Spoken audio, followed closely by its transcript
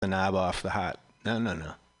the knob off the hot.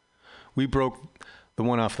 No. We broke the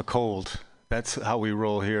one off the cold. That's how we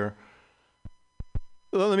roll here.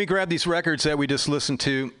 Well, let me grab these records that we just listened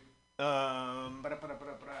to.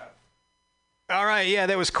 All right, yeah,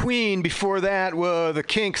 that was Queen. Before that, the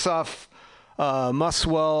Kinks off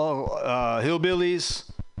Muswell Hillbillies,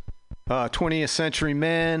 20th Century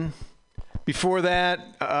Men. Before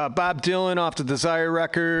that, Bob Dylan off the Desire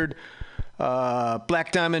record,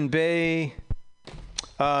 Black Diamond Bay.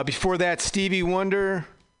 Before that, Stevie Wonder,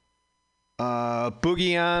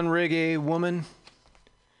 Boogie On Reggae Woman,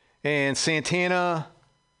 and Santana.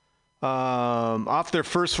 Off their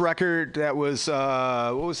first record, that was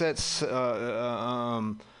what was that?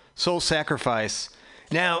 Soul Sacrifice.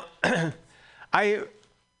 Now, I've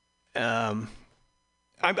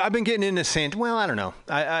been getting into Santana. Well, I don't know.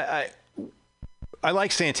 I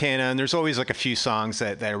like Santana, and there's always like a few songs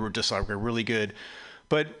that were just like really good.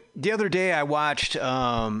 But the other day I watched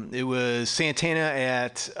it was Santana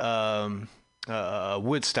at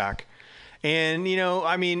Woodstock, and you know,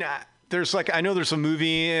 I mean. There's like, I know there's a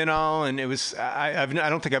movie and all, and it was, I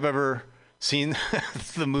don't think I've ever seen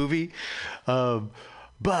the movie.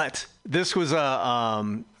 But this was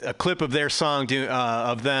a clip of their song,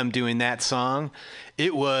 of them doing that song.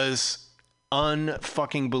 It was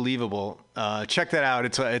unfucking believable. Check that out.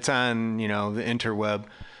 It's on, you know, the interweb.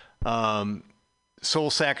 Soul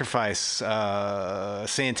Sacrifice,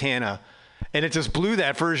 Santana. And it just blew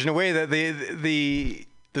that version away. That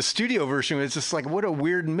the studio version was just like, what a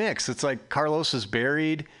weird mix. It's like Carlos is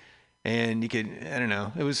buried, and you could, I don't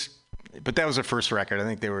know. It was, but that was their first record. I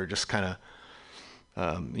think they were just kind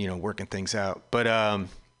of, you know, working things out. But, and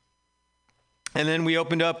then we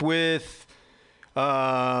opened up with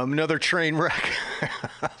another train wreck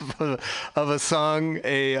of a song,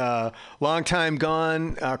 a long time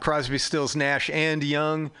gone, Crosby, Stills, Nash and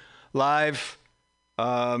Young live.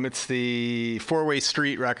 It's the Four-Way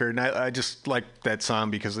Street record, and I just like that song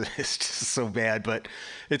because it's just so bad, but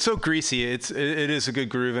it's so greasy. It is a good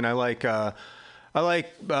groove, and I like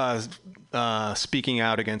speaking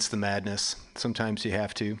out against the madness. Sometimes you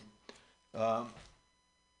have to.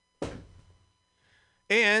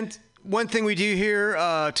 And one thing we do here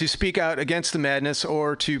to speak out against the madness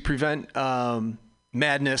or to prevent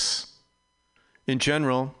madness in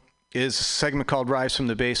general is a segment called Rise from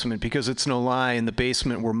the Basement, because it's no lie. In the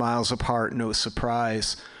basement, we're miles apart, no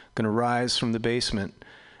surprise. Going to rise from the basement.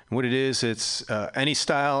 And what it is, it's any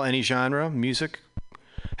style, any genre, music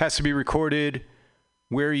has to be recorded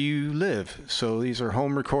where you live. So these are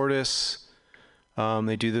home recordists.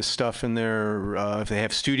 They do this stuff in their, if they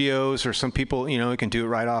have studios, or some people, you know, can do it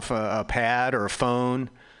right off a pad or a phone.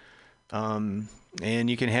 And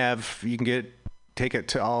you can take it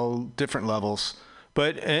to all different levels.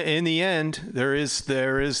 But in the end, there is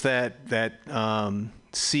that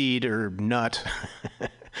seed or nut,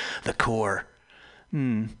 the core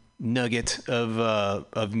nugget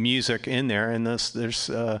of music in there, and there's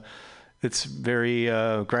it's very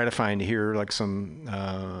gratifying to hear like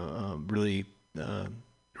some really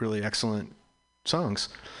excellent songs.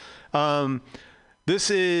 This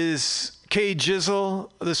is K Jizzle.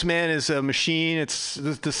 This man is a machine.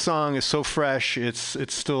 This song is so fresh. It's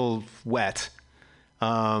still wet.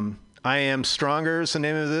 I Am Stronger is the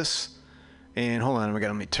name of this. And hold on,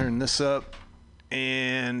 let me turn this up.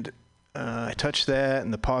 And I touch that,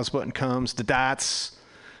 and the pause button comes. The dots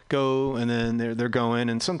go, and then they're going.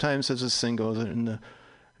 And sometimes as this thing goes, and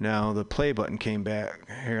now the play button came back.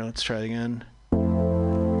 Here, let's try it again.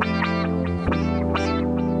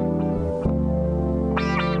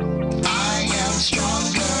 I am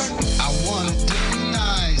stronger. I want to do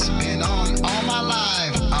nice. Been on all my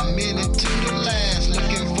life. I'm in it to the last.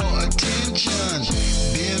 Looking for attention.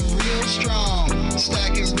 Been real strong.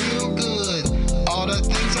 Stacking real good. All the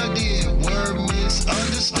things I did were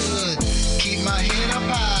misunderstood. Keep my head up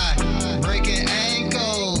high. Breaking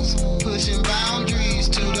ankles. Pushing boundaries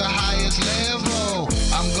to the highest level.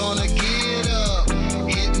 I'm gonna get up.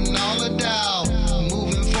 Hitting all the doubt.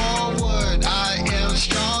 Moving forward. I am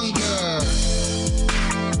stronger.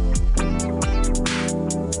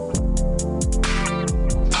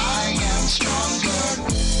 I am stronger.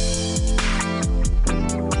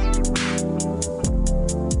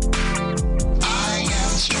 I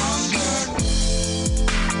am stronger.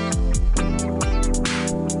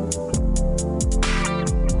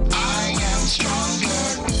 I am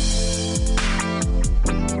stronger.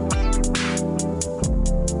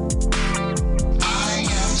 I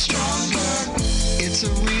am stronger. It's a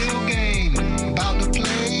real game, about to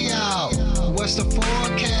play out. What's the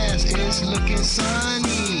forecast? It's looking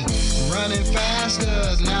sunny. Running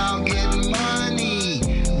faster, now I'm getting money.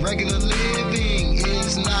 Regular living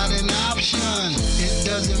is not option. It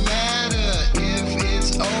doesn't matter if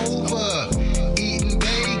it's over. Eating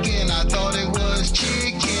bacon, I thought it was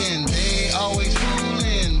chicken. They always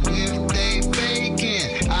fooling with they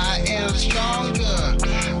bacon. I am stronger,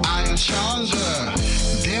 I am stronger.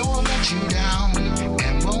 They will let you down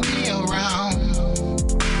and won't be around.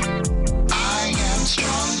 I am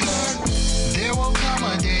stronger. There will come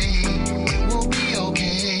a day, it will be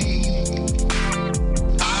okay.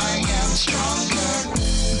 I am stronger.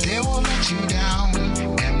 They will let you down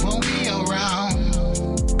and won't be around.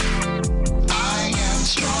 I am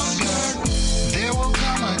stronger. There will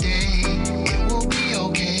come a day, it will be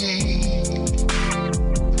okay.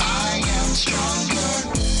 I am stronger.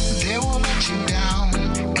 They will let you down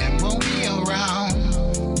and won't be around.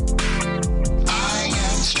 I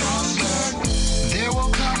am stronger. There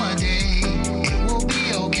will come a day, it will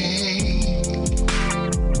be okay.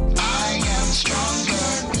 I am stronger.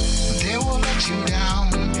 They will let you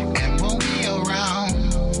down and won't be around.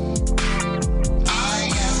 I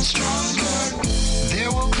am stronger. There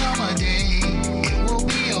will come a day, it will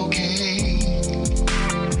be okay.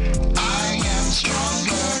 I am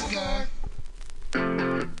stronger.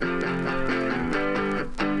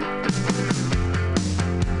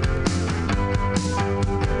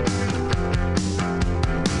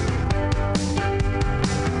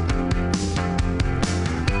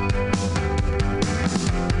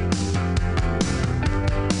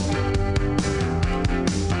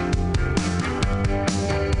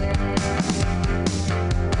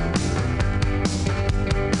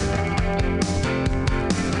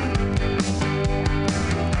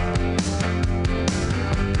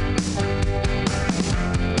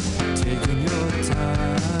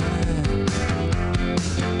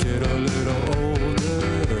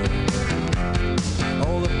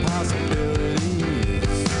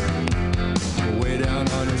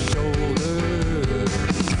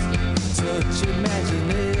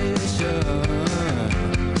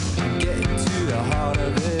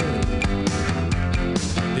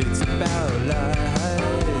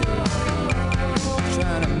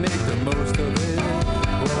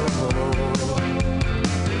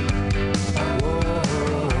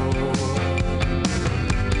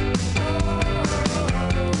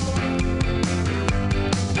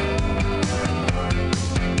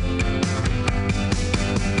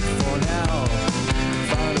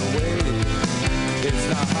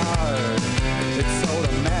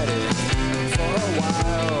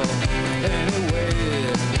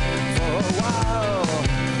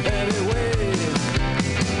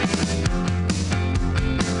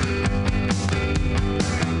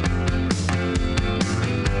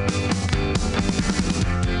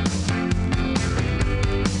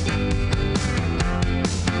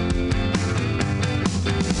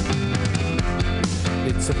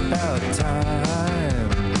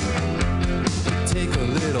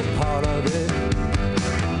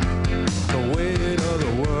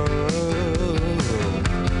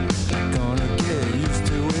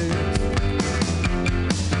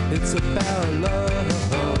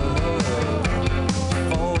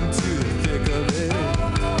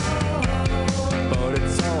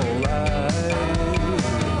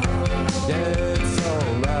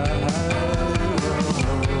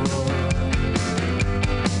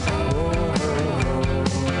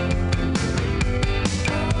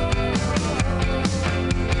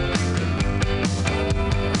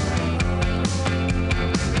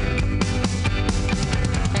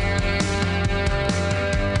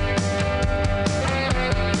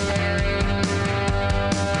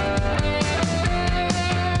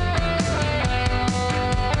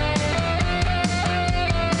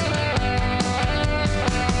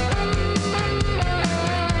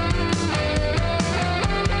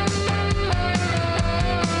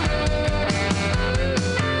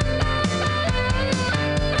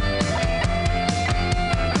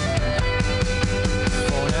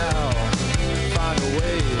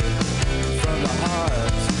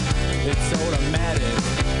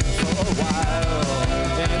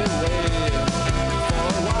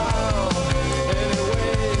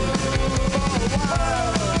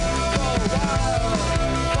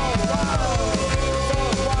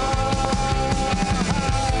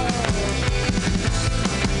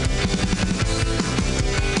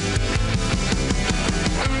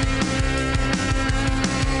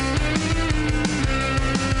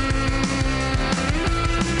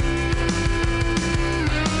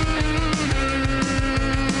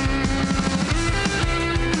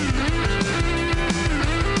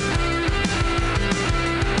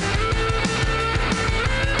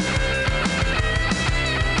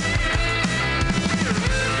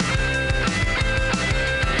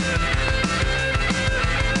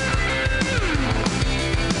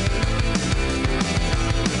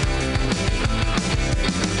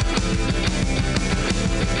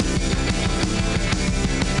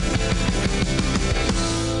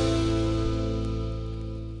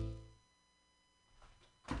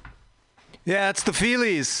 Yeah, it's the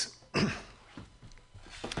Feelies. The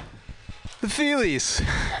Feelies.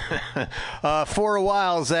 For a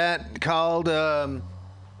While is that called, and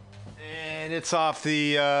it's off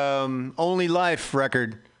the Only Life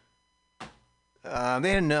record. They had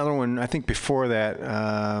another one, I think, before that.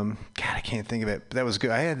 God, I can't think of it. But that was good.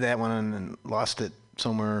 I had that one and lost it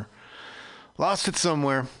somewhere.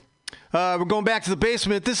 We're going back to the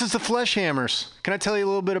basement. This is the Flesh Hammers. Can I tell you a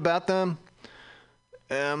little bit about them?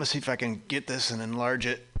 I'm going to see if I can get this and enlarge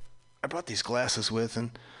it. I brought these glasses with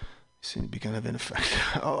and they seem to be kind of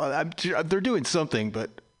ineffective. They're doing something, but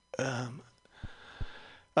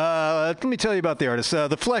let me tell you about the artists.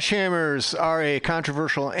 The Flesh Hammers are a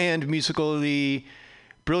controversial and musically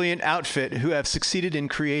brilliant outfit who have succeeded in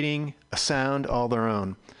creating a sound all their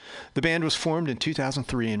own. The band was formed in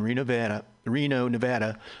 2003 in Reno,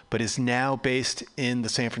 Nevada, but is now based in the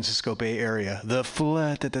San Francisco Bay Area.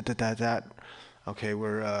 Okay,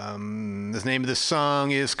 the name of this song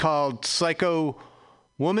is called Psycho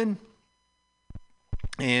Woman.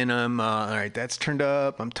 And all right, that's turned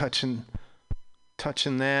up. I'm touching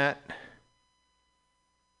that.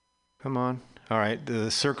 Come on. All right, the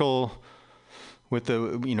circle with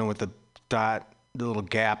the dot, the little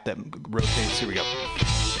gap that rotates. Here we go.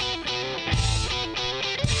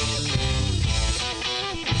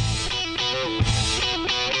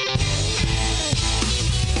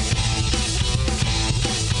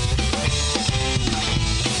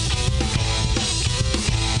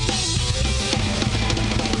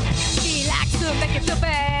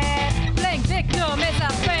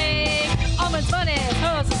 Money,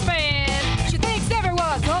 hers is friend. She thinks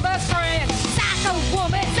everyone's her best friend. Psycho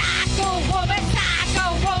woman, no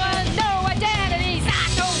identity.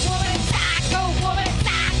 Psycho woman,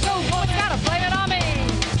 gotta blame it on me.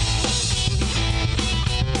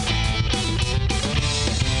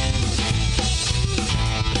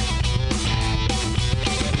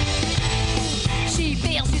 She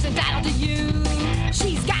feels she's entitled to you.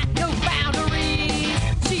 She's got no boundaries.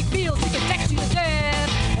 She feels she can text you to death.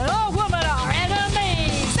 And all women are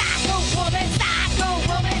enemies. Psycho woman, don't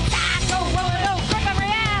grip on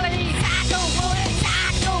reality. Psycho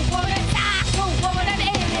woman, and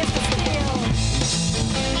aliens for steal.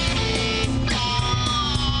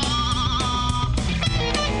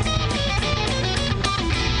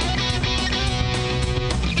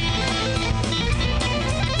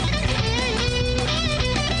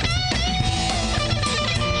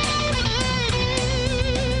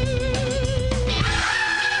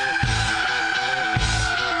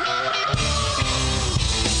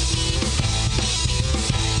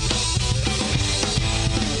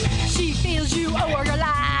 You owe her your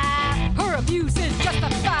life. Her abuse is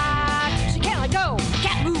justified. She can't let go,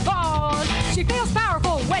 can't move on. She feels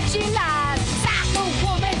powerful when she lies. Psycho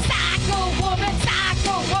woman, a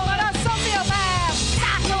sociopath.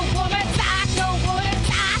 Psycho woman,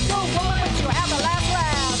 but you have the last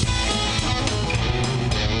laugh.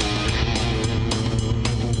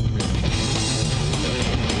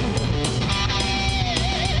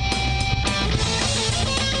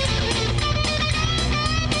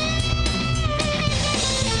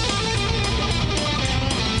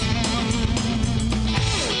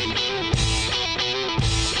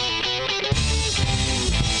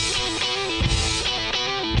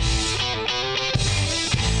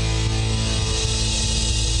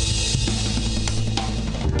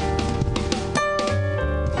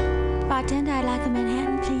 Bartender, I'd like a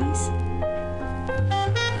Manhattan, please.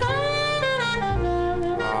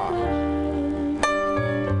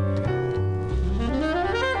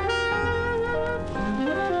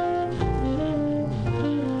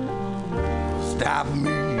 Stop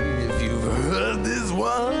me if you've heard this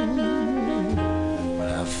one.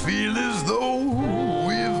 I feel as though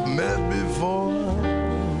we've met before.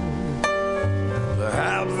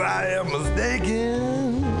 Perhaps I am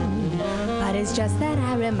mistaken, But it's just that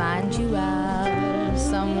I remind you of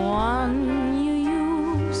someone you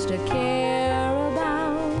used to care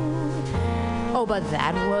about. Oh, but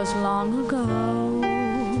that was long ago.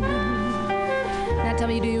 Now tell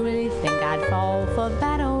me, do you really think I'd fall for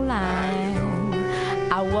that old line?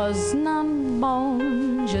 I was not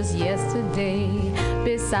born just yesterday.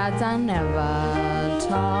 Besides, I never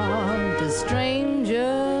talked to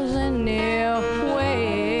strangers anyway.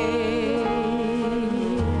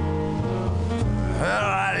 well,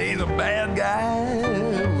 I ain't a bad guy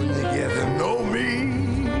when you get to know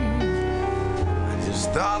me. I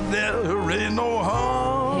just thought there ain't no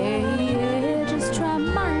harm. Hey, just try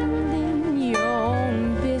minding your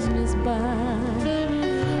own business, bud.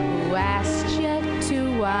 Who asked you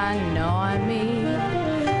to annoy me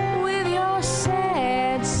with your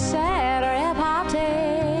sad repartee?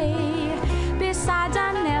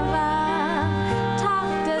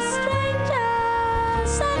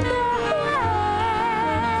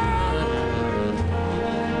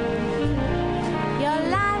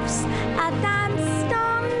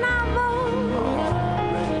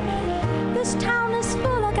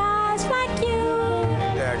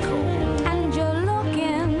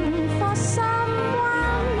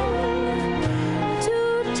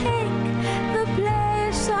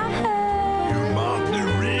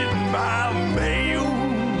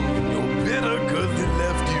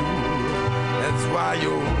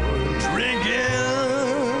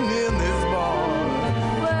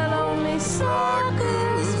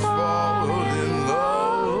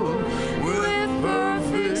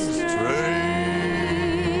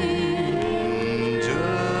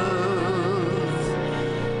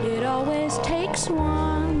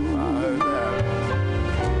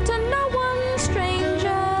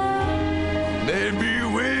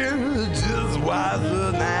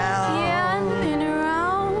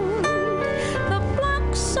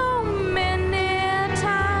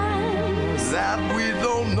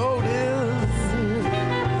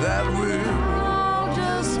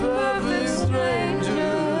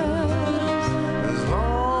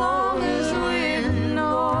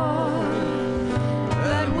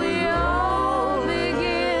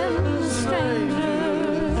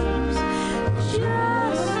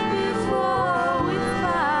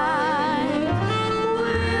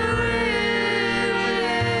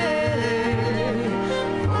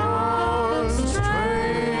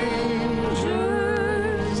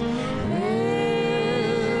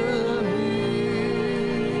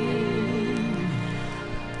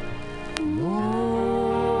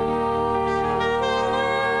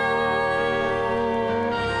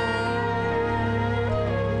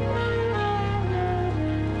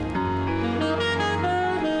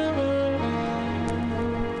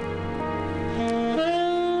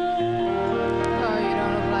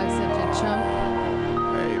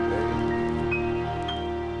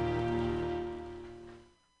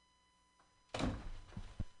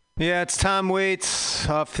 Yeah, it's Tom Waits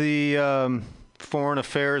off the Foreign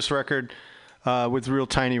Affairs record with real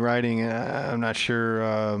tiny writing. I'm not sure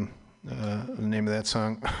the name of that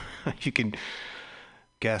song. You can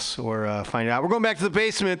guess or find out. We're going back to the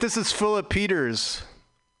basement. This is Philip Peters.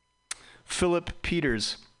 Philip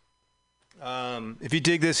Peters. If you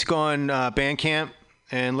dig this, go on Bandcamp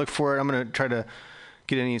and look for it. I'm going to try to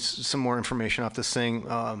get some more information off this thing.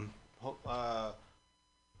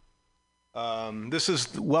 This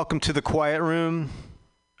is Welcome to the Quiet Room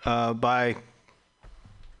by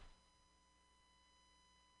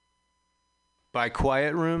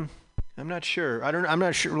Quiet Room. I'm not sure. I'm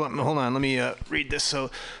not sure. Hold on. Let me read this. So,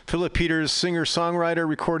 Philip Peters, singer, songwriter,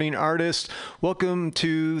 recording artist. Welcome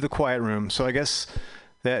to the Quiet Room. So I guess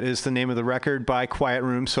that is the name of the record, by Quiet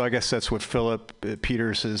Room. So I guess that's what Philip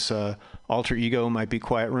Peters' alter ego might be,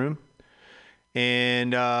 Quiet Room.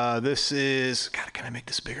 And this is, God, can I make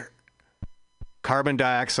this bigger? Carbon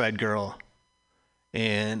Dioxide Girl.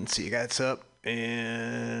 And see, you guys up.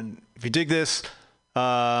 And if you dig this,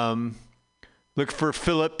 look for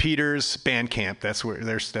Philip Peters Bandcamp. That's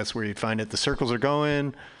where you'd find it. The circles are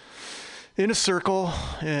going in a circle,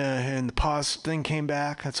 and the pause thing came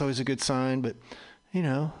back. That's always a good sign. But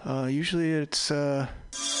usually it's here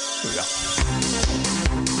we go.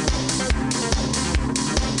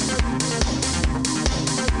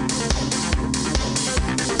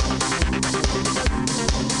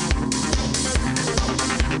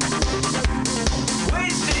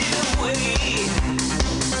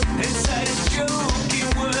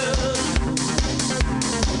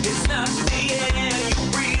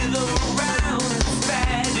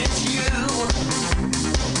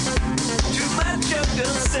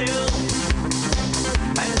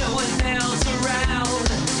 And no one else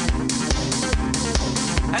around.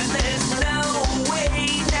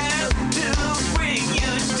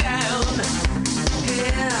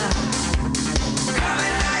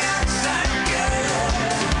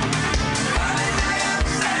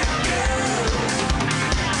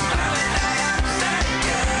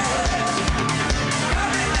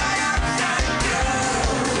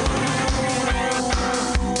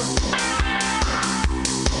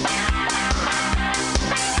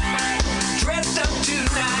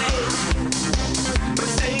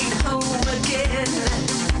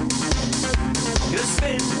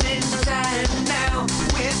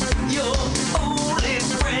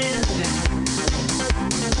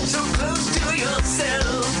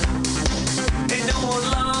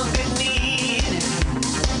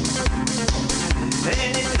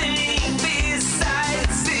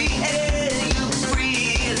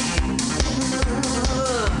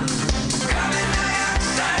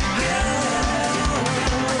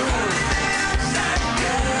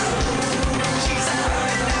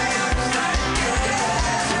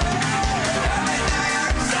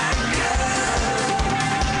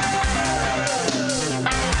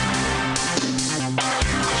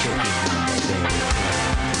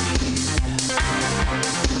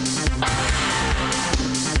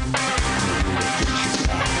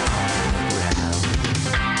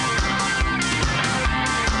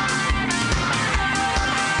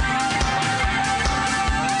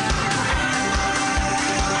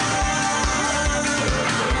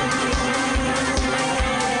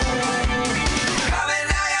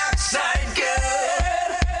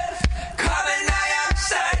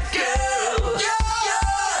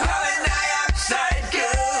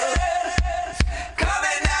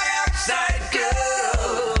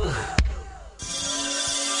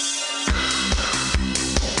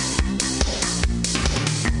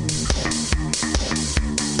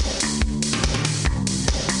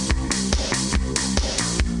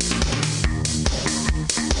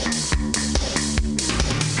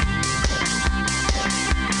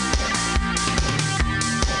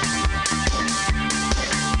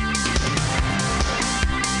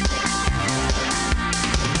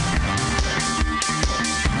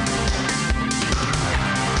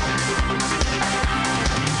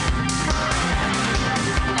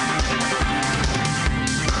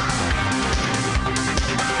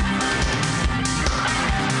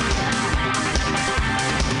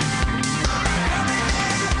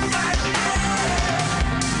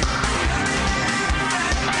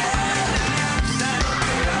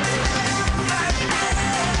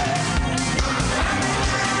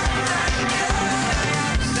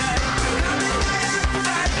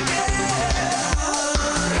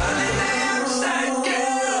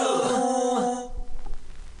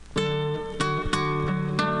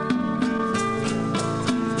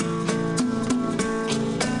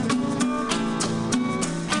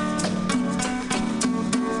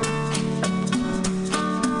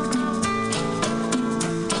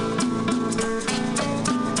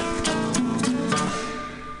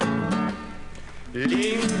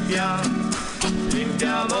 Limpia,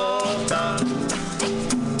 limpia bota,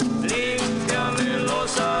 límpiame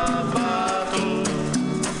los zapatos.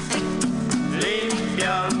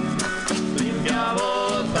 Limpia, limpia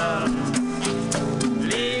bota,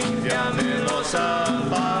 límpiame los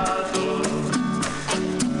zapatos.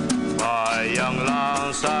 Vayan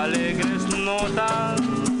las alegres notas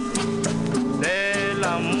de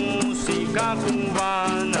la música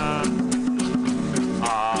cubana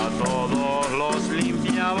a todos los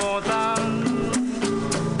limpiabotas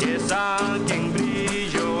que saquen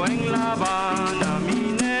brillo en La Habana.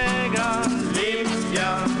 Mi negra,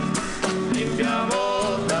 limpia, limpia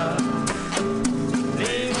bota,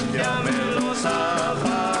 límpiame los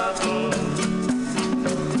zapatos.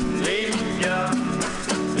 Limpia,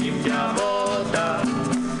 limpia bota,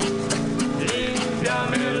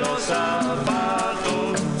 límpiame los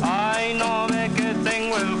zapatos. Ay, no ve que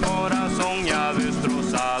tengo el corazón ya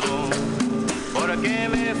destrozado, porque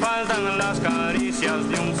me faltan las caricias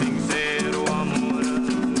de un sincero amor.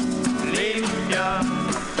 Limpia,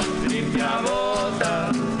 limpia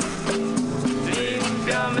bota,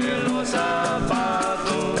 límpiame los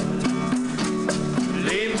zapatos.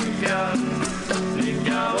 Limpia,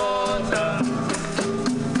 limpia bota,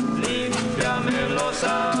 límpiame los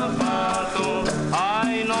zapatos.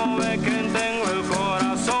 Ay, no ve que tengo el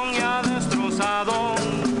corazón ya destrozado,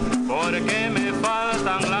 porque me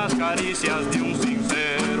faltan las caricias de un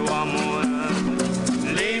sincero amor.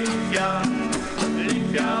 Limpia,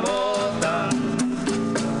 limpia bota,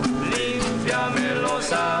 límpiame los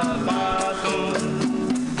zapatos.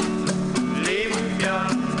 Limpia,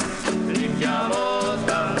 limpia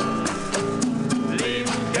bota,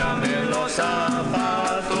 límpiame los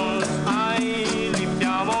zapatos. Ay,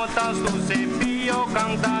 limpia botas, tu cepillo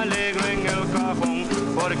canta alegre en el cajón,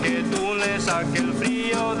 porque tú le saques el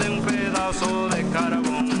frío de un pedazo de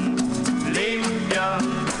carbón. Limpia,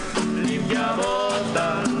 limpia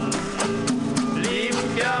bota,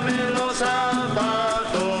 límpiame los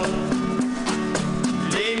zapatos.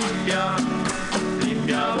 Limpia,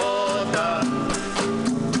 limpia bota,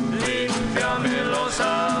 límpiame los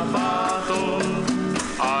zapatos.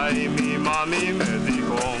 Ay, mi mami me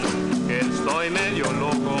dijo que estoy medio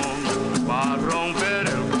loco para romper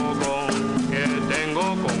el coco que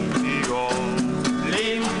tengo contigo.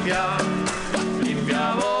 Limpia,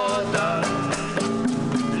 limpia bota,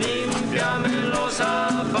 límpiame los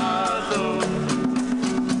zapatos.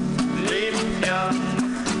 Limpia,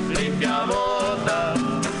 limpia bota,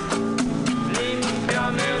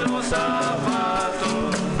 límpiame los zapatos.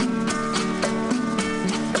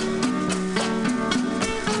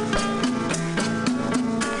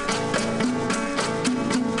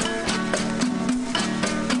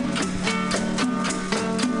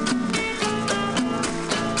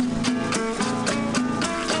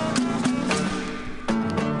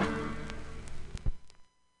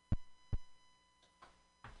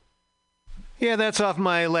 Yeah, that's off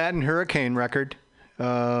my Latin Hurricane record.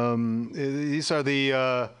 These are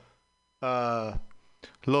the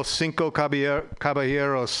Los Cinco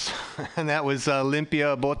Caballeros, and that was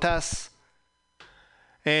Limpia Botas.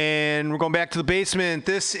 And we're going back to the basement.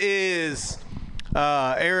 This is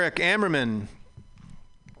Eric Ammerman.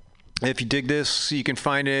 If you dig this, you can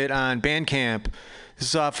find it on Bandcamp. This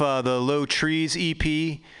is off the Low Trees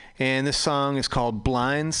EP, and this song is called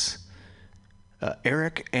Blinds.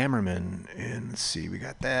 Eric Ammerman, and let's see, we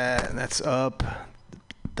got that, and that's up,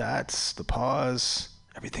 that's the pause,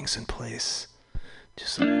 everything's in place.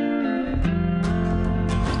 Just These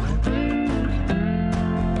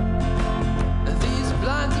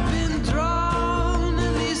blinds have been drawn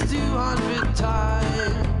at least 200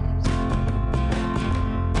 times.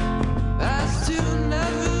 As to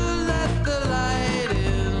never let the light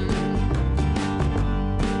in,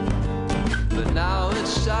 but now it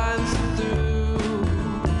shines through.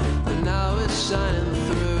 Now it's shining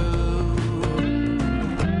through.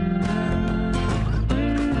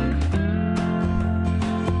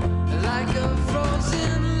 Like a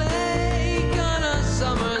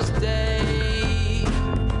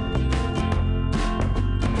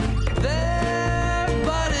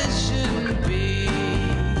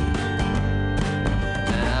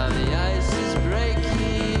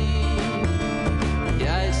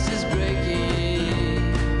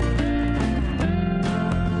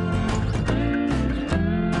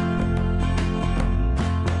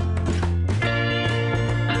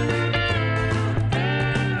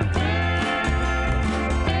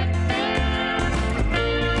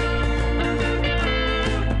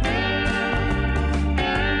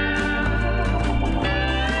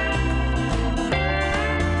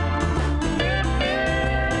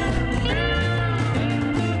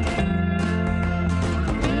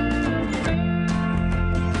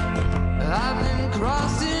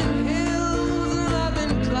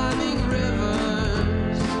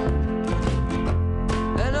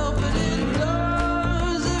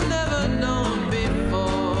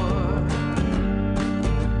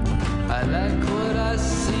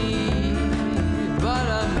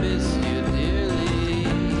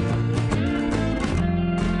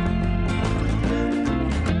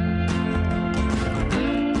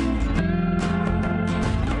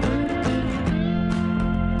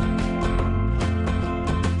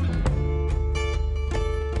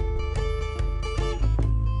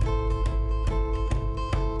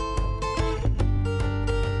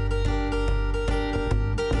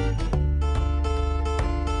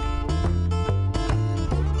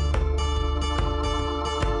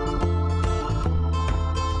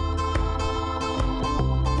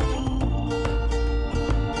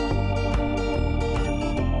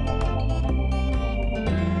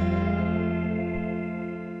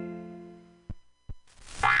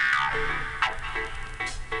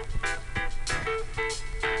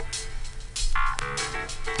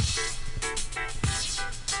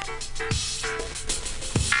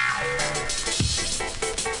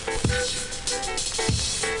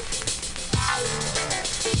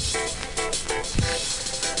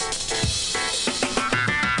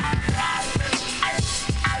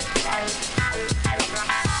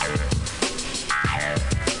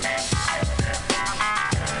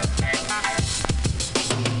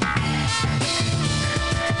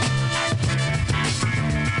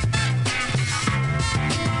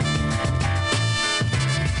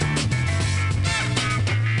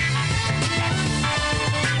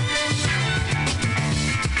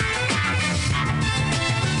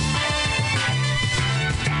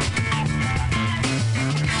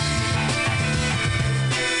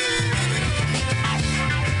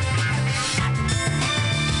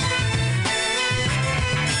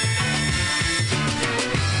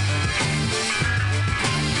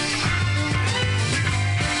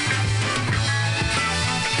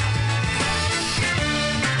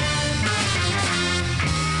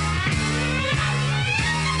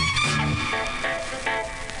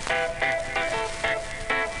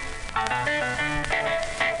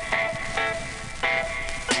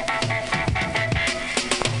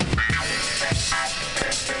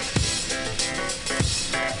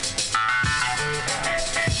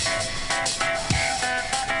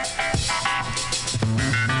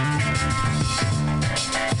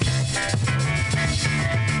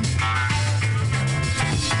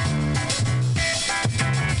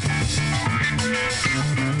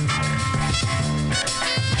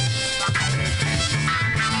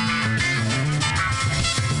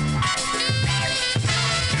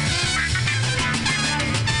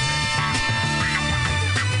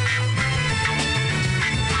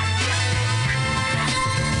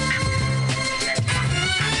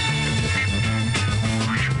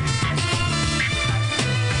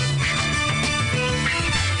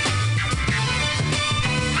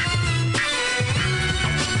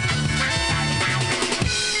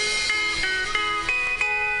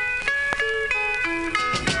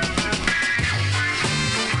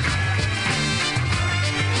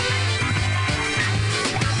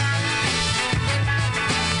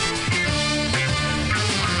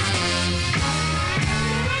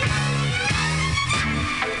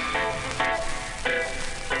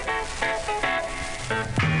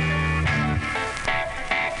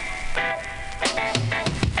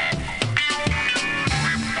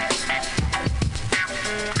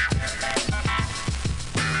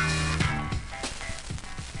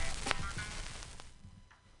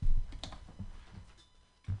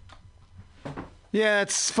Yeah,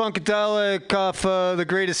 it's Funkadelic off the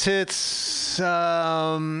greatest hits.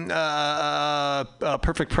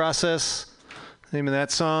 Perfect Process. Name of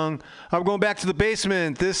that song. I'm going back to the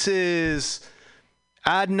basement. This is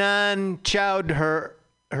Adnan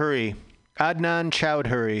Chowdhury. Adnan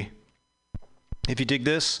Chowdhury. If you dig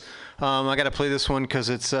this, I got to play this one because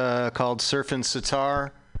it's called Surfin'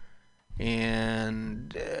 Sitar.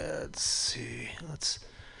 And let's see.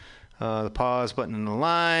 The pause button in the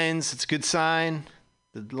lines. It's a good sign.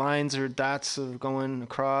 The lines or dots are going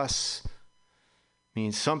across.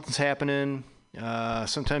 Means something's happening.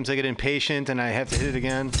 Sometimes I get impatient and I have to hit it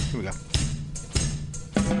again. Here we go.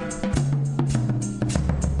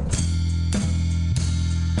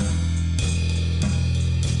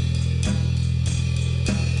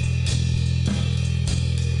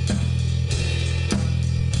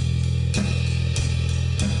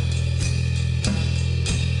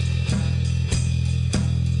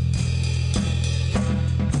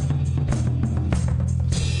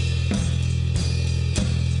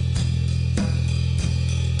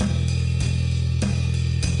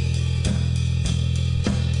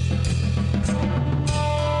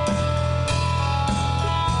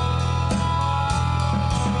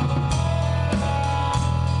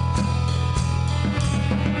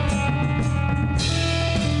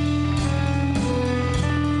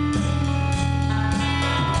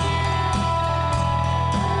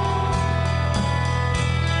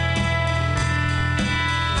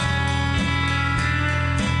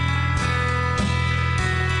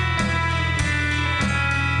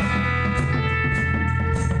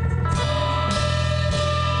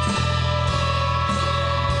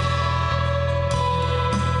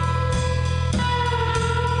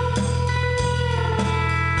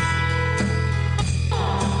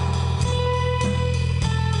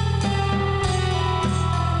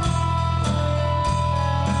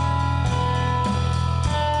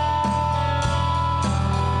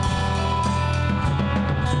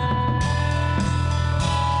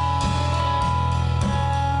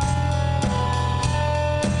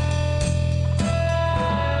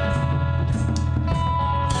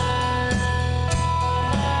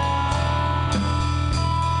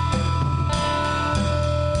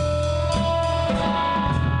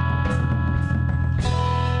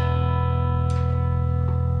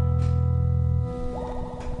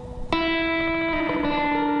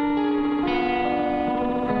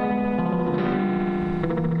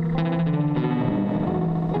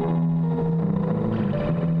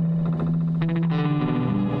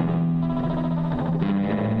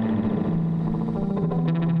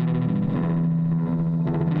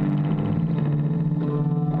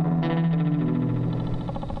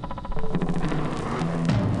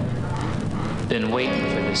 Been waiting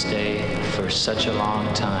for this day for such a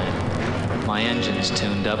long time. My engine's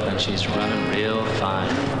tuned up and she's running real fine.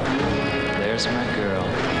 There's my girl.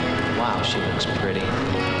 Wow, she looks pretty.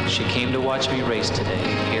 She came to watch me race today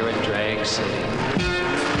here at Drag City.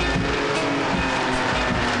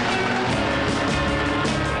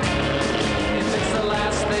 If it's the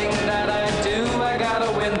last thing that I do, I gotta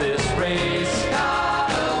win this race.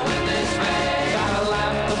 Gotta win this race. Gotta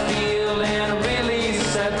lap the field and really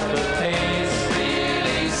set the pace.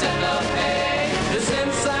 Really set the pace. This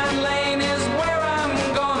inside lane is where I'm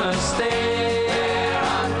gonna stay. Where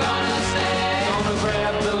I'm gonna stay. Gonna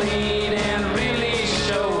grab the lead and really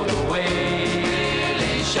show the way.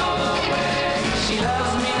 Really show the way. She loves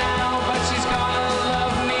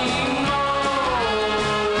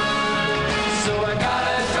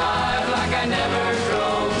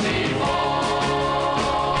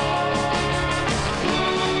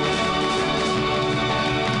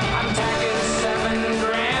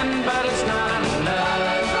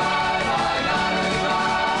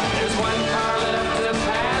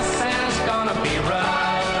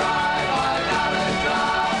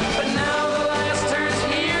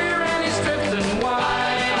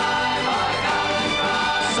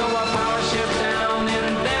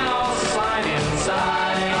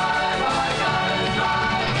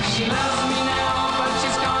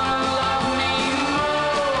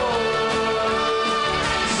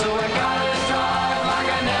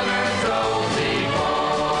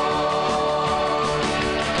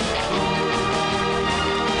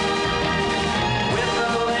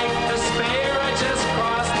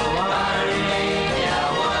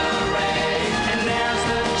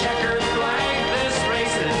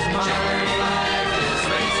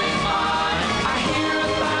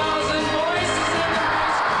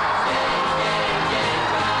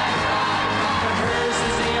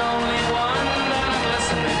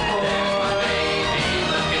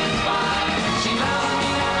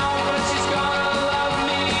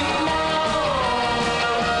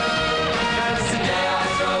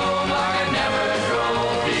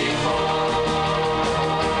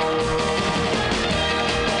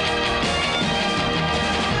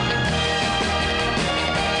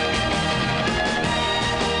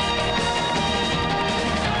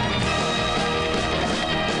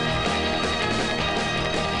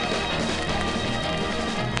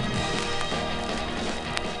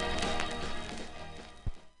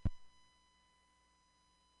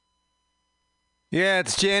Yeah,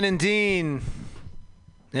 it's Jan and Dean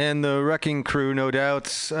and the Wrecking Crew, no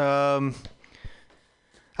doubt. I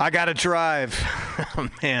Gotta Drive. Oh,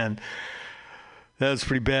 man. That was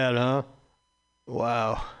pretty bad, huh?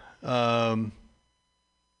 Wow.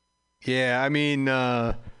 Yeah, I mean,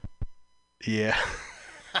 yeah.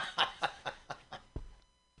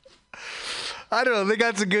 I don't know. They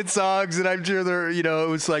got some good songs, and I'm sure they're, it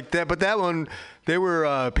was like that. But that one, they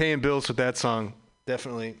were paying bills with that song.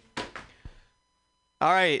 Definitely.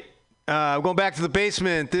 All right. Going back to the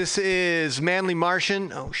basement. This is Manly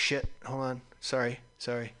Martian. Oh, shit. Hold on. Sorry.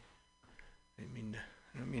 I didn't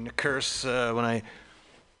mean to curse when I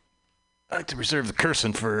like to reserve the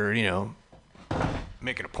cursing for,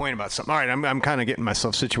 making a point about something. All right, I'm kind of getting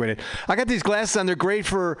myself situated. I got these glasses on. They're great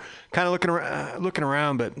for kind of looking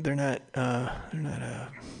around, but they're not.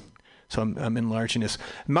 So I'm enlarging this.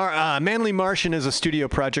 Manly Martian is a studio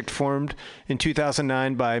project formed in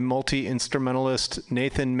 2009 by multi-instrumentalist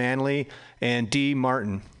Nathan Manley and D.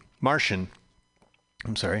 Martian.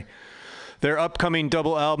 I'm sorry. Their upcoming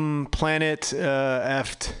double album, Planet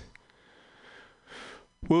Eft,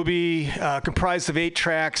 will be comprised of 8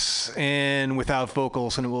 tracks and without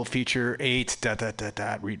vocals, and it will feature 8...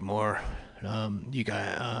 Read more.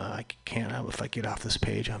 I can't. If I get off this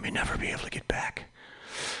page, I may never be able to get back.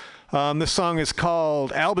 This song is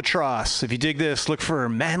called Albatross. If you dig this, look for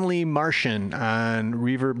Manly Martian on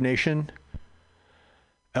Reverb Nation.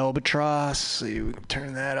 Albatross. See, we can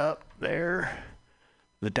turn that up there.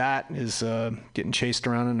 The dot is getting chased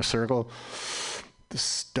around in a circle.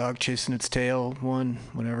 This dog chasing its tail one,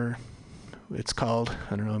 whatever it's called.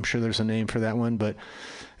 I don't know. I'm sure there's a name for that one, but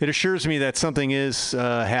it assures me that something is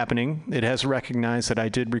happening. It has recognized that I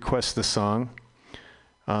did request the song.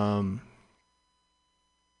 Oh,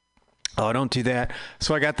 don't do that.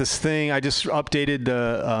 So I got this thing. I just updated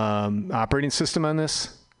the operating system on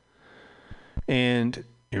this. And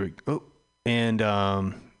here we go. And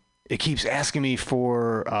it keeps asking me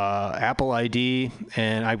for Apple ID,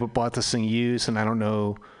 and I bought this thing used, and I don't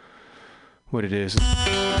know what it is.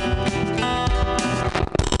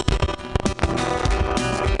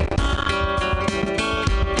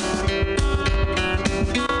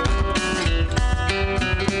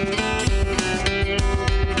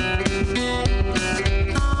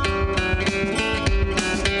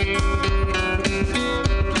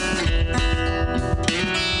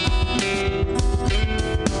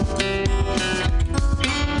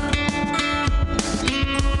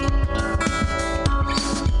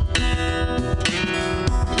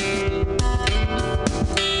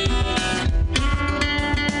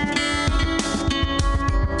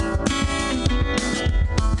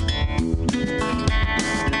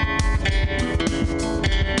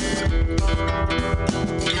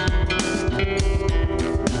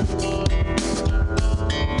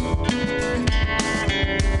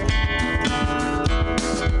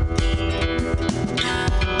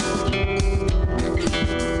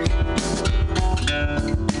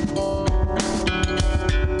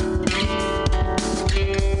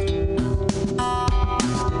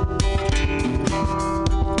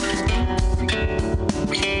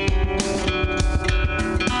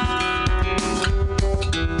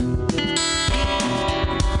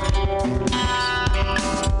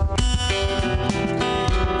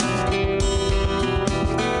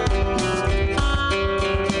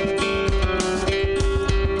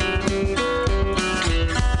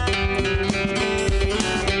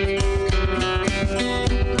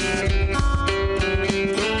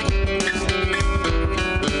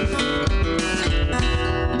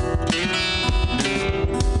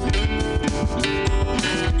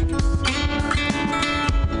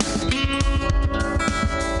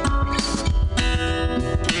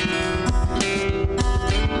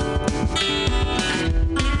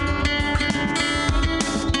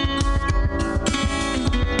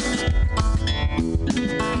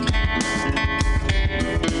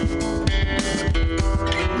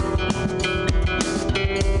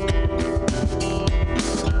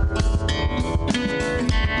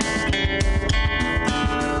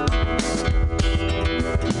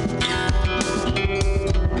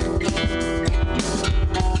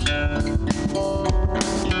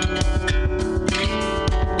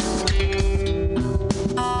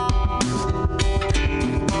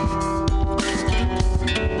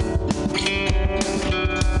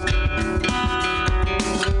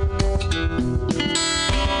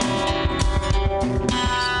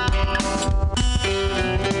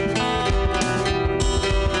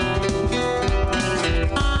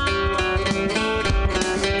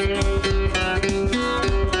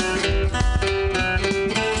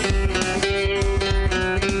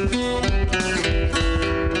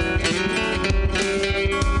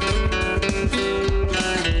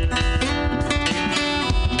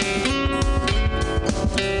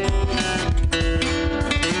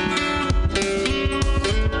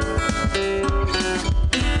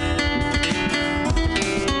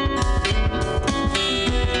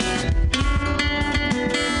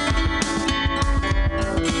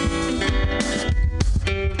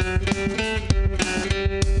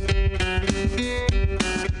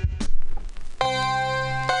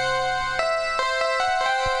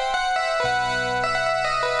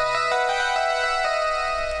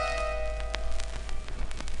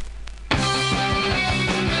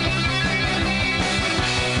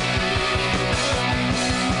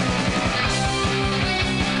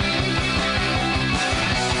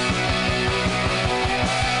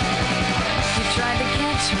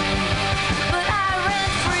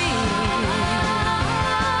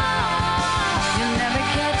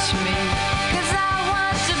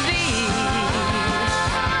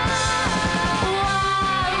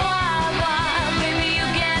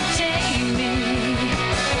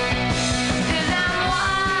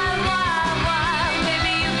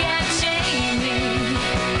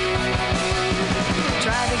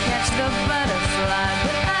 the butterfly,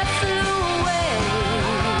 but I flew away.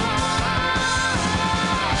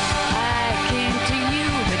 I came to you,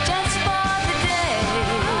 but just for the day.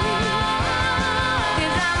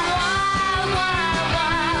 'Cause I'm wild, wild,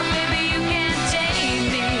 wild, baby, you can't tame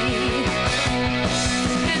me.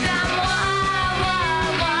 'Cause I'm wild,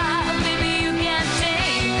 wild, wild, baby, you can't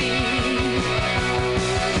tame me.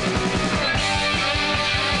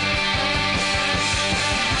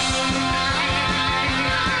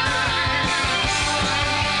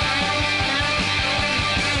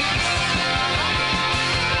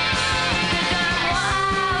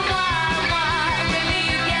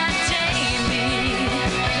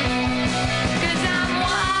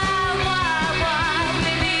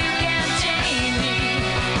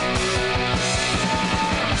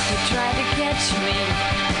 Me,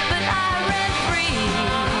 but I ran free.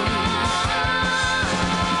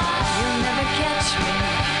 You'll never catch me,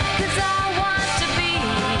 'cause I want to be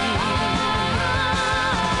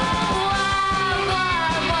wild,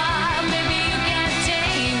 wild, wild. Maybe you can't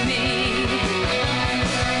tame me,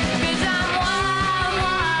 'cause I'm wild,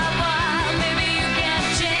 wild, wild. Maybe you can't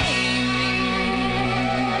tame me.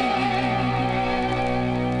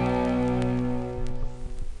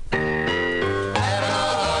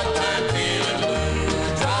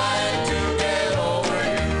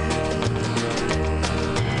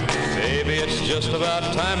 Just about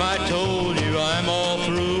time I told you I'm all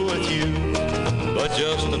through with you. But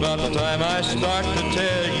just about the time I start to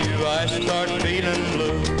tell you, I start feeling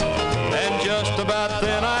blue. And just about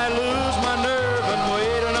then I lose my nerve and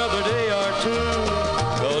wait another day or two.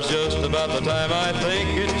 'Cause just about the time I think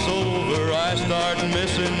it's over, I start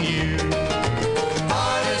missing you.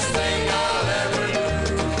 Hardest thing I'll ever do,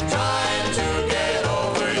 trying to get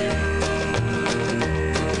over you.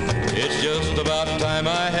 It's just about time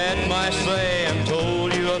I had my say and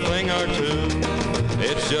told you a thing or two.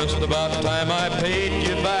 It's just about time I paid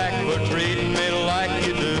you back for treating me like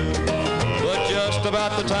you do. But just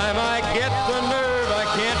about the time I get the nerve, I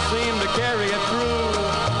can't seem to carry it through.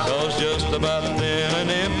 'Cause just about then an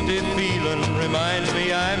empty feeling reminds me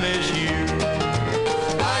I miss you.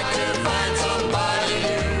 I could find somebody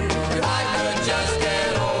new if I could just get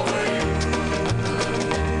over you.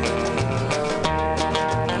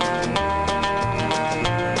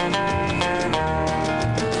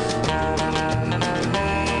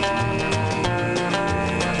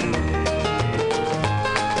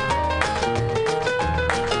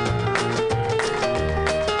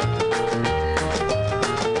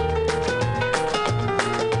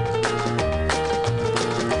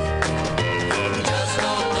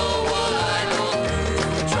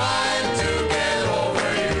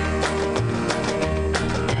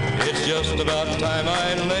 About time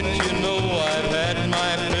I let you know I've had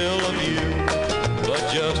my fill of you. But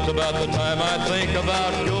just about the time I think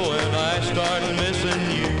about going, I start missing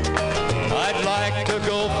you. I'd like to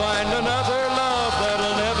go find another love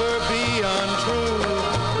that'll never be untrue.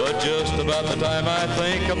 But just about the time I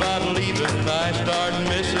think about leaving, I start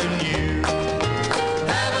missing you.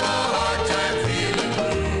 Having a hard time feeling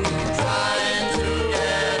blue, trying to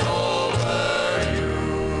get over you.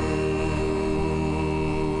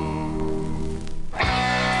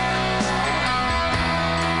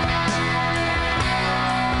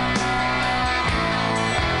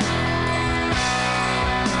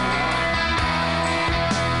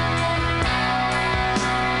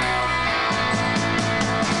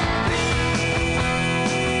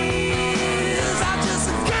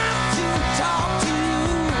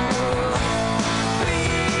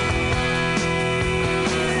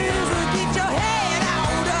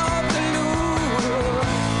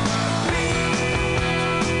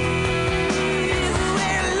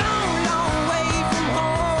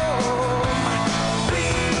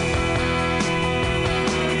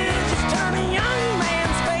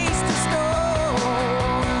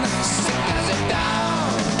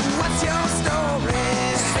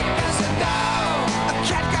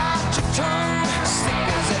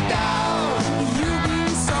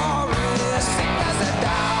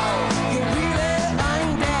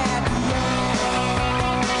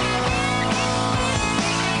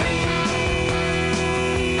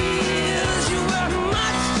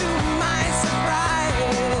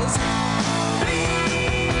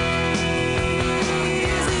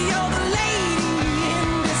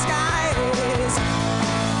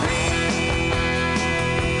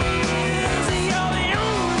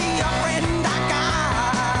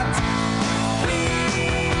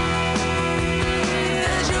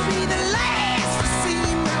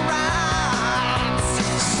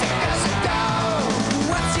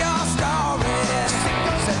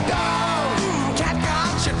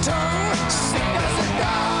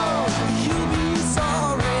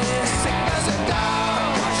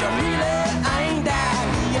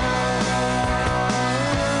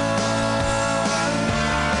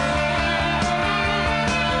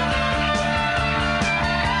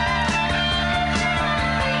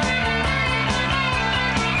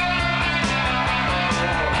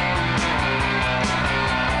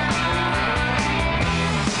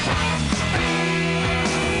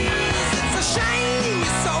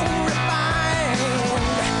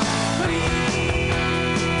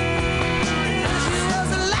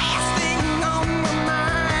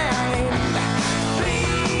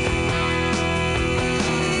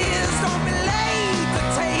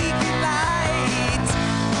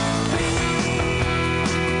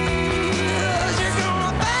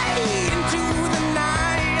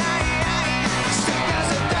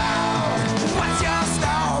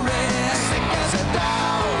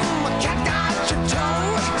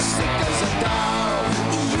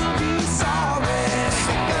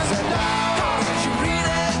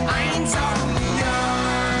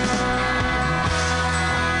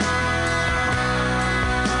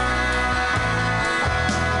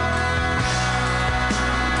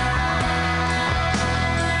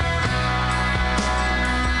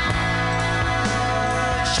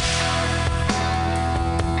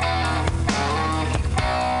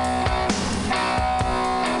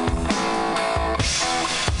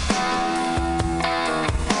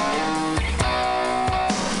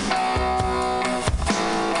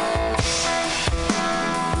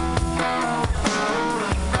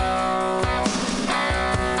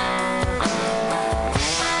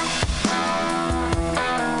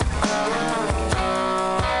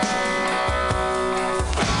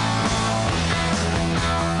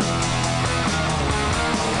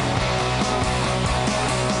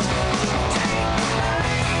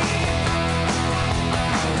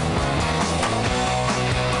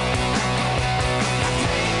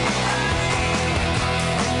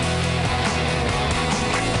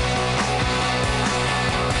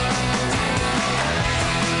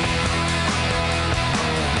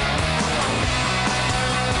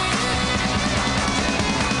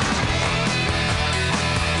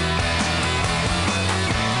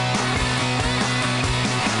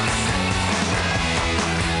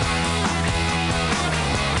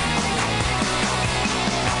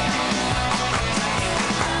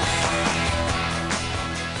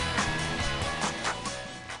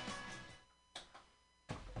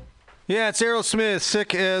 Yeah, it's Aerosmith,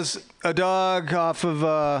 Sick as a Dog off of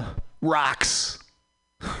Rocks.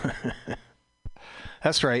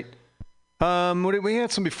 That's right. We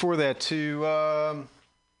had some before that, too.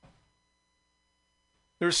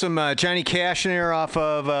 There's some Johnny Cash in there off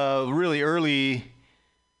of really early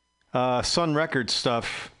Sun Records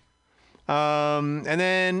stuff. And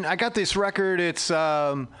then I got this record. It's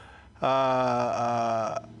Front,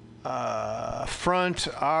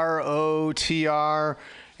 ROTR,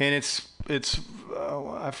 and it's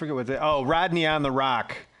I forget what Rodney on the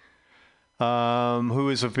Rock, who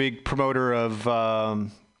is a big promoter of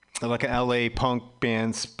like an LA punk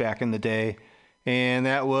bands back in the day. And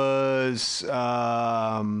that was,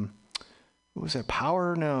 what was that,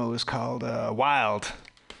 Power? No, it was called Wild.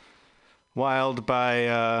 Wild by,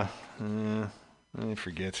 I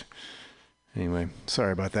forget. Anyway,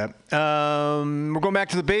 sorry about that. We're going back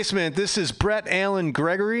to the basement. This is Brett Allen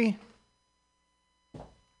Gregory.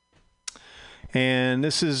 And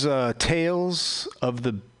this is Tales of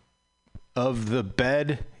the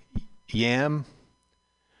Bed Yam.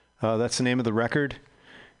 That's the name of the record.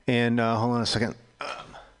 And hold on a second.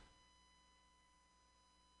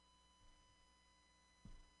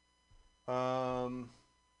 I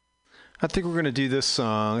think we're going to do this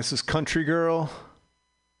song. This is Country Girl.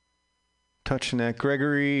 Touching that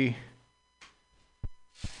Gregory.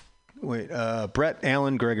 Wait, Brett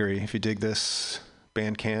Allen Gregory, if you dig this.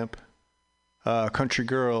 Bandcamp. Country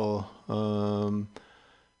Girl.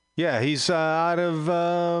 Yeah, he's out of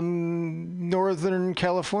Northern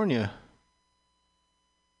California.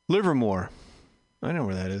 Livermore. I know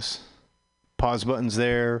where that is. Pause button's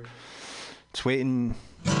there. It's waiting.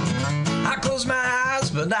 I close my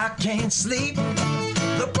eyes, but I can't sleep.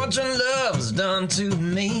 Look what your love's done to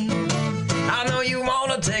me. I know you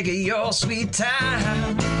wanna take your sweet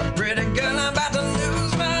time. A pretty girl, I'm about to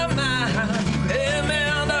lose my mind. You held me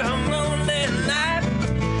under a moonlit night.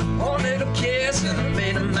 One little kiss and I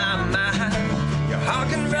made up my mind. Your heart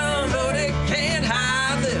can run, but it can't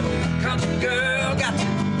hide. Little country girl, got to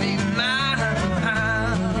be mine.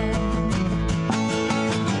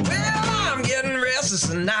 Well, I'm getting restless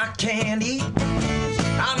and I can't eat.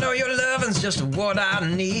 I know your loving's just what I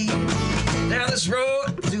need. Down this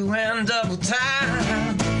road, doing double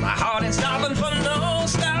time. My heart ain't stopping for no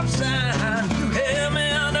stop sign. You held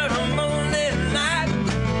me under a moonlit night.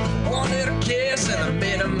 One little kiss and I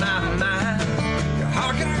made up my mind. Your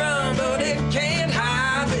heart can run, but it can't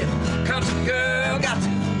hide. Little country girl, got to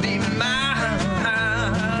be mine.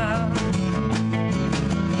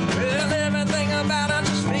 Well, everything about her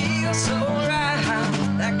just feels so right.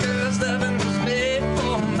 That girl's loving was made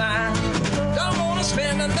for mine. Don't wanna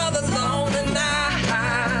spend another lonely night.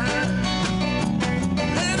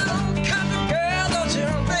 Little country girl, don't you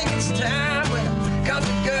think it's time? Well,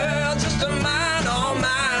 country girl, just a mine on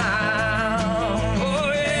mine.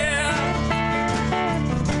 Oh yeah.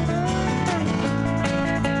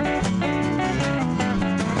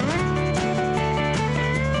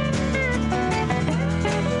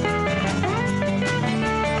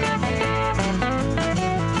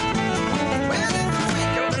 Well, in the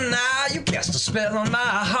wink of an eye, you cast a spell on my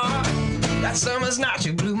heart. That summer's night,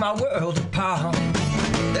 you blew my world apart.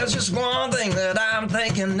 There's just one thing that I'm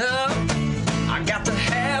thinking of. I got to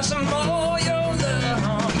have some more of your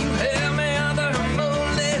love. You held me under a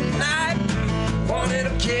moonlit night. One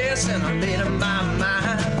little kiss and I made up my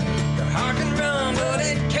mind. Your heart can run, but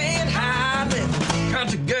it can't hide. Little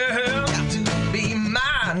country girl, got to be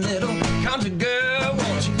mine. Little country girl,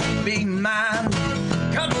 won't you be mine?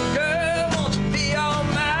 Country girl, won't you be all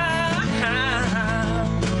mine?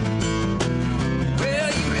 Well,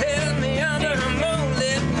 you held me under a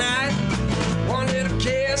moonlit night. One little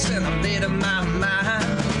kiss and I made up my mind.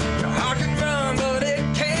 Your heart can run, but it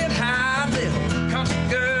can't hide. Little country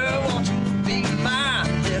girl, won't you be mine?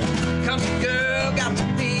 Little country girl, got to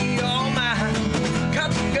be all mine.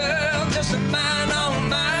 Country girl, just a mine on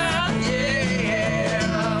mine, yeah.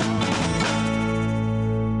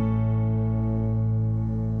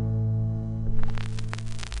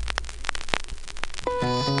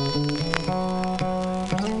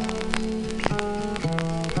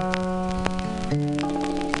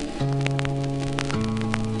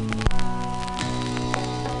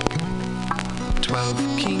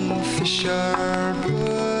 12 kingfisher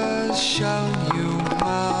birds shall you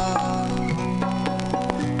have.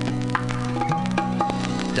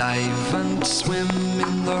 Dive and swim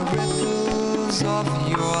in the ripples of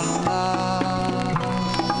your love.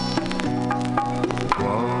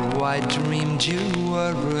 Oh, I dreamed you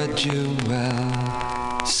were a jewel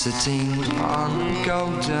sitting on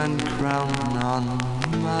golden crown on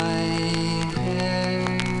my head.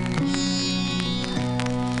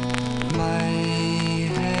 my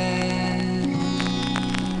head,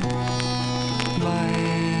 my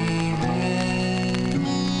head.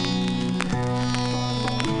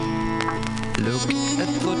 Look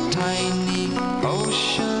at the tiny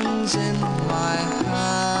oceans in my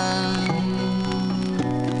hand.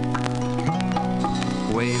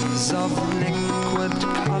 Waves of liquid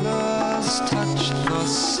colors touch the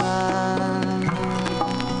sand.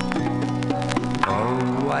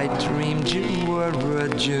 Oh, I dreamed you were a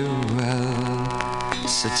jewel,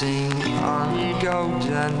 sitting on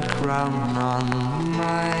golden crown on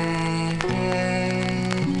my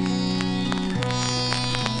head,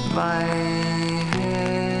 my head,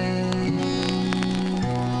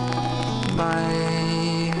 my head.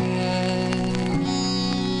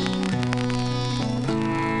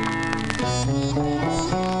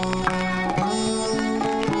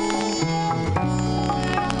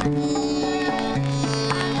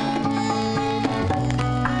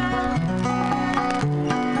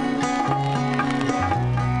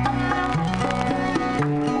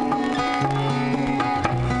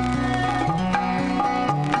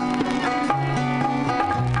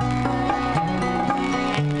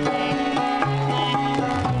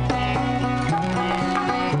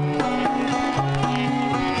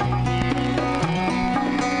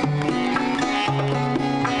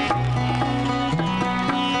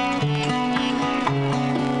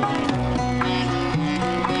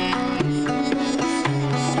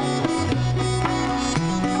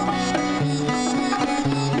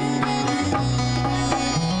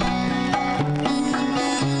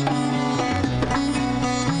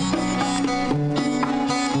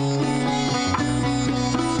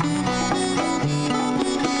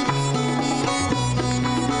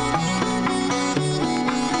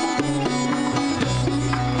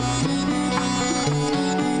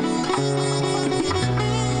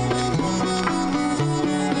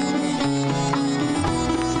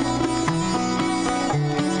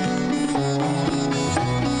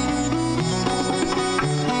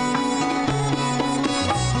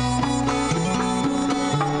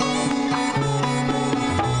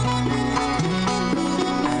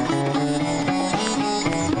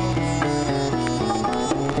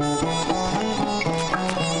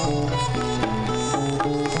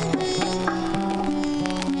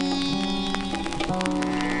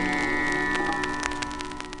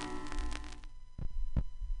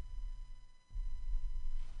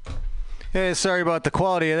 Hey, sorry about the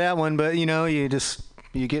quality of that one, but you know, you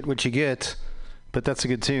get what you get. But that's a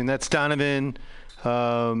good tune. That's Donovan,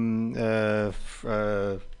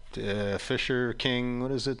 Fisher, King.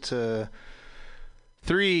 What is it?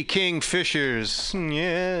 Three King Fishers.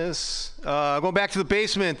 Yes. Going back to the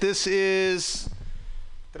basement. This is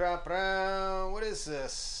what is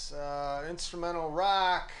this? Instrumental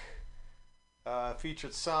rock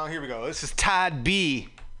featured song. Here we go. This is Todd B.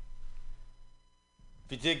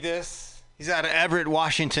 If you dig this. He's out of Everett,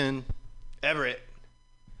 Washington. Everett.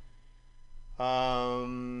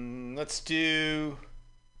 Let's do.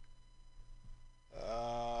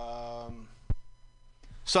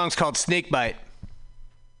 Song's called Snakebite.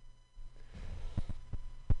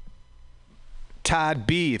 Todd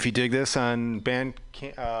B. If you dig this on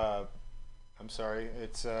Bandcamp. I'm sorry.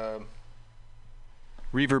 It's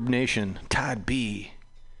Reverb Nation. Todd B.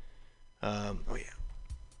 Oh yeah.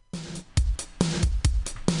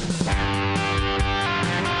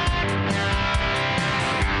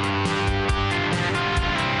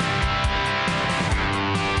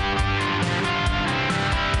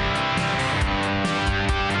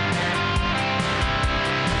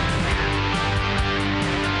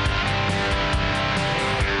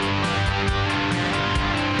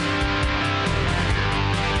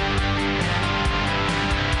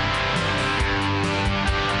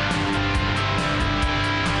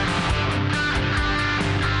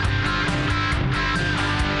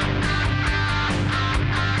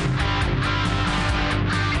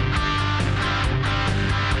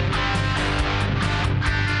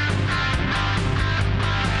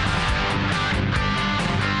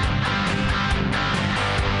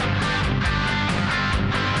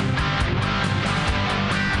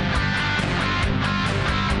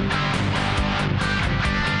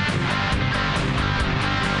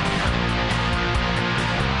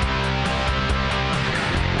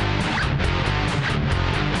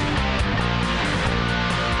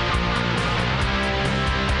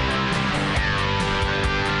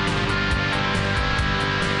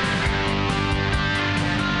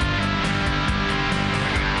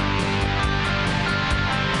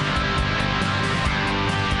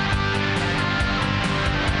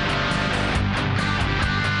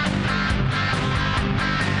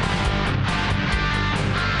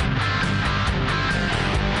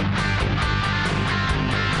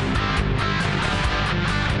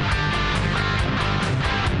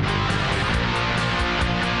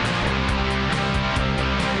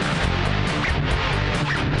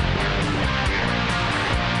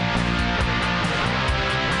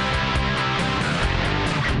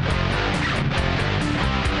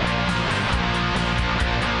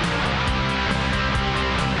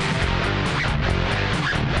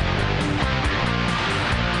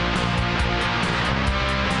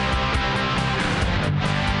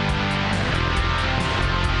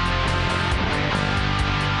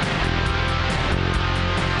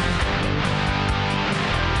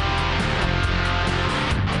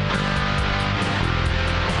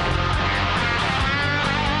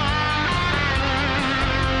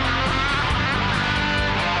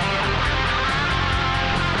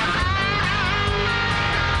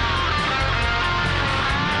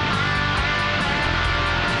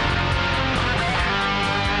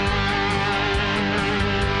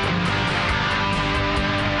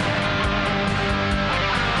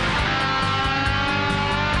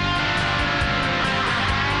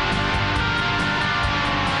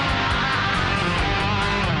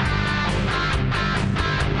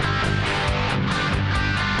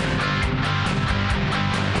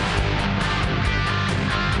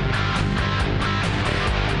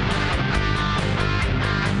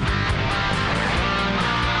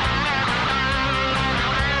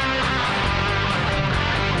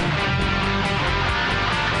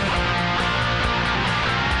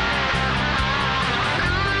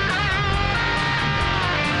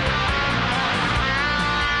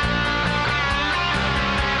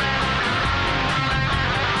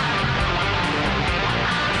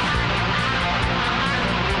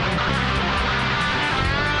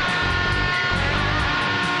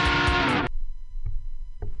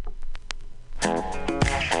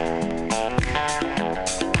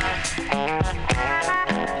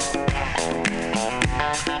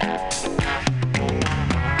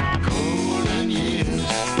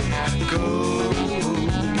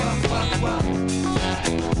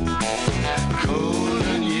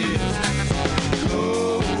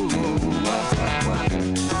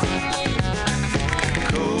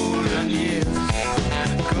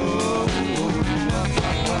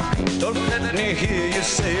 me hear you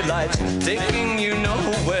say life's taking you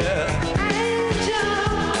nowhere.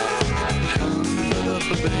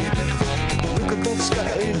 Look at that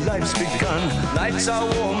sky, life's begun. Nights are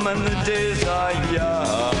warm and the days are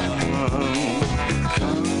young.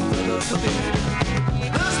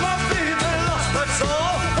 There's my baby lost, that's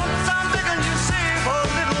all. Once I'm begging you save a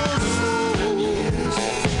little soul.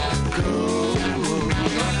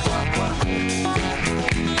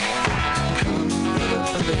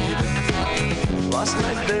 Last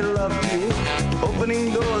night they loved you,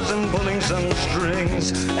 opening doors and pulling some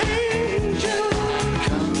strings. Angel,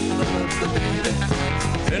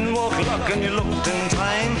 in walk luck and you looked in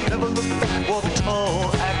time. Never looked back, walked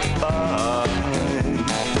tall, act fine.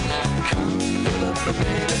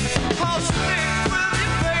 I'll stick with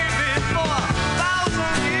you, baby, for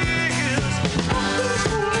 1,000 years. Nothing's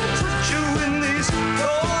gonna touch you in these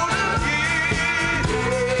golden years.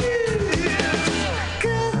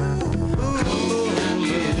 Golden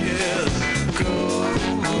years.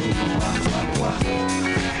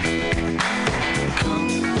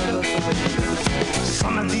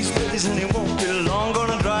 Some of these days and it won't be long.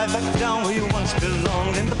 Gonna drive back down where you once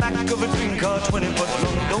belonged. In the back of a dream car 20 foot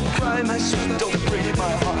long. Don't cry my sweet, don't break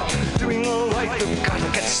my heart. Doing alright, you've gotta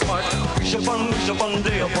get smart. Wish upon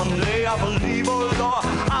day upon day. I believe, oh Lord,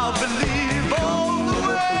 I believe all the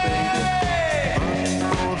way. Run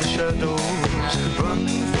for the shadows, run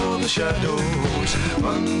for the shadows,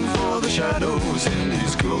 run for the shadows in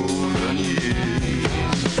these golden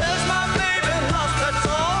years. There's my baby lost, that's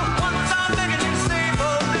all. Once I'm begging you save a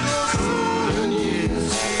little golden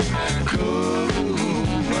years.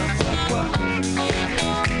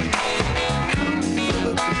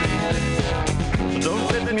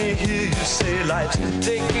 Don't let me hear you say life's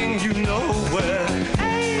taking you nowhere.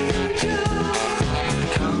 Angel,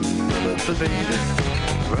 come, baby,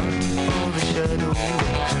 run for the shadows,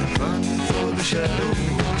 run for the shadows,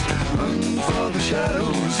 run for the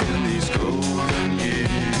shadows in these golden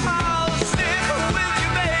years. I'll stick with you,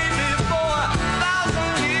 baby, for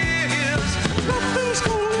 1,000 years. Nothing's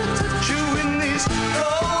gonna touch you in these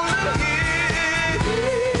golden years.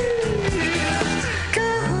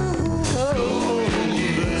 Golden years. Golden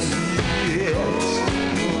years.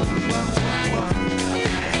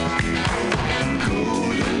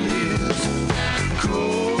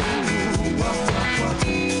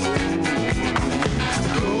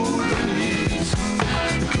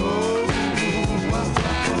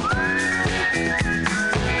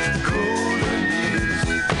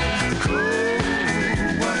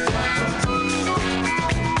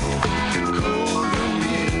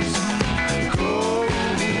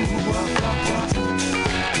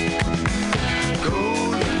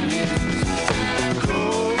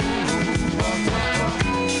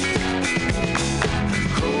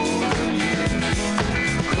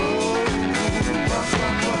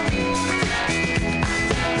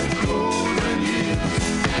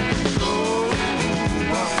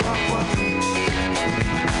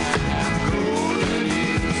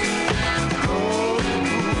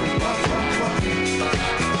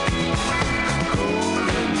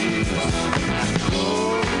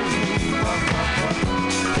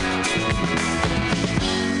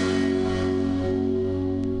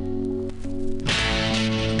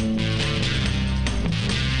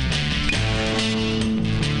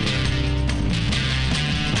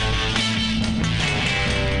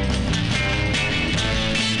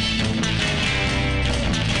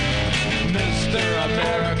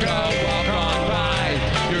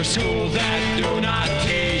 schools that do not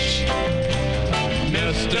teach.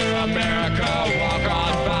 Mr. America, walk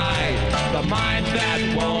on by the minds that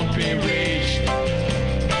won't be reached.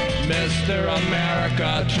 Mr.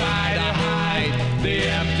 America, try to hide the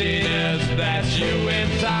emptiness that's you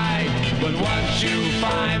inside. But once you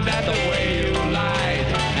find that the way you lied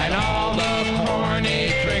and all the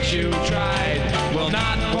corny tricks you tried will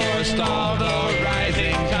not forestall the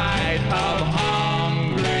rising tide of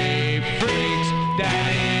hungry freaks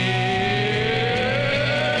that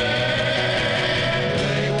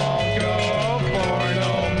they won't go for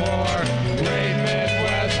no more great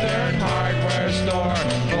Midwestern hardware store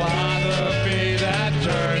philosophy that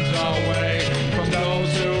turns away from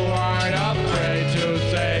those who aren't afraid to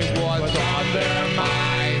say what's on their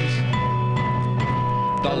minds.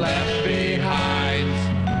 The left behinds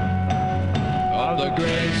of the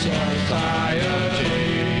great society.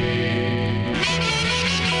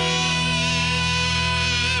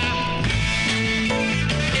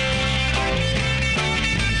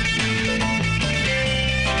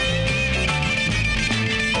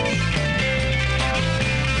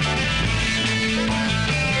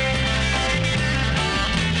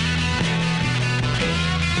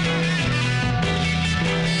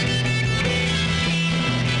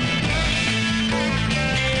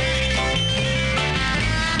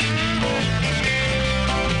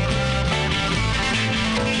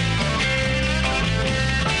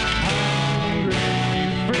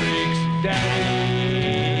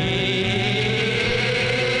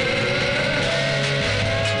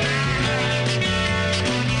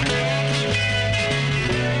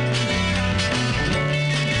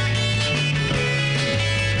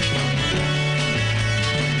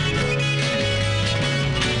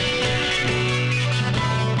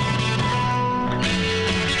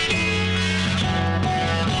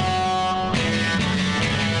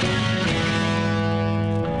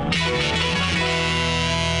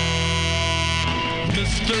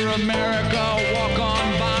 Mr. America, walk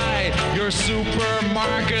on by your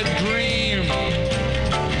supermarket dream.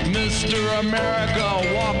 Mr. America,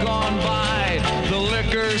 walk on by the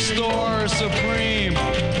liquor store supreme.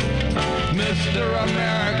 Mr.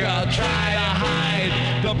 America, try to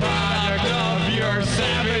hide the product of your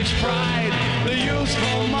savage pride, the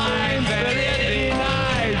useful minds that it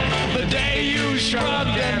denied. The day you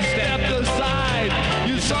shrugged and stepped aside,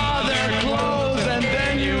 you saw their clothes and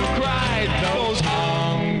then you cried. Those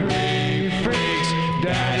hungry freaks,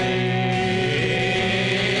 daddy.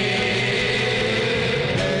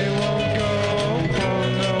 They won't go for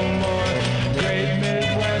no more great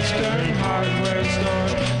Midwestern hardware store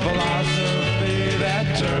philosophy that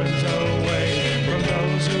turns away from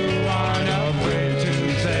those who aren't afraid to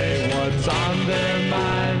say what's on their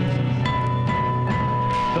mind.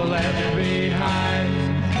 The left behind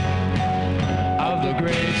of the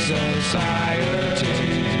great society.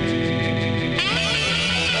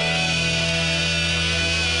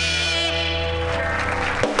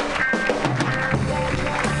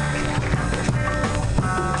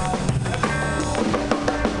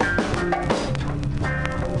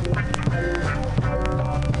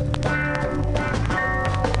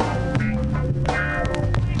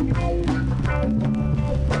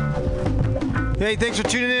 Hey, thanks for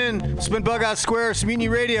tuning in. It's been Bug Out Square, it's Mutiny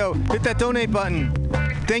Radio. Hit that donate button.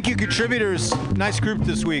 Thank you, contributors. Nice group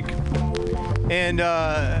this week. And,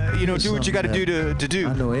 do what you got to do to do.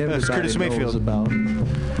 I know That's everybody Curtis knows Mayfield. about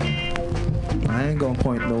it. I ain't gonna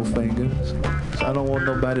point no fingers. I don't want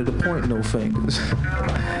nobody to point no fingers.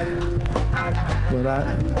 But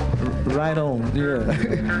right on,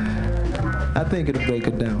 yeah. I think it'll break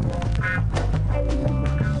it down.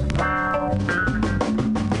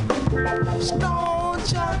 Stone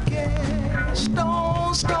junkie,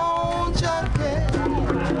 stone junkie,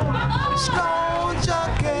 stone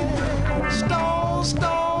junkie, stone junkie, stone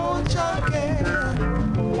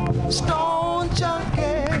junkie, stone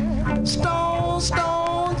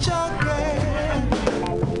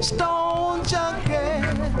junkie, stone junkie,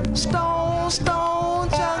 stone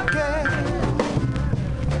junkie.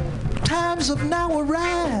 Times have now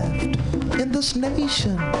arrived in this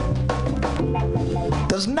nation.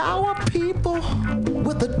 There's now a people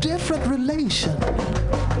with a different relation.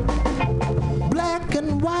 Black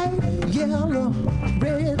and white, yellow,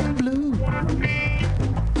 red and blue.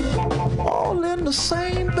 All in the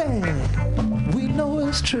same bag. We know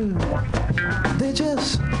it's true. They're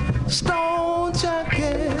just stone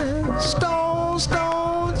junkies, stone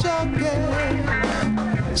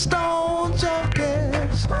junkies, stone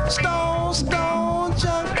junkies, stone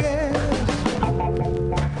junkies.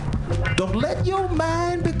 Don't let your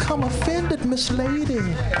mind become offended, Miss Lady.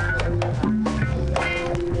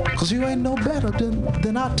 Cause you ain't no better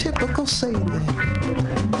than our typical Sadie.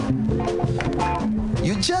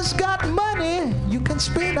 You just got money you can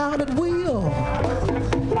spend out at will.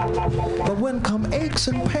 But when come aches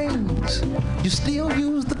and pains, you still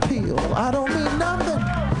use the pill. I don't mean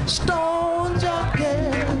nothing. Stone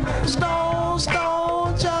junkie, stone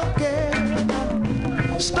junkie,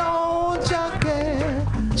 stone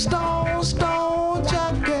junkie, stone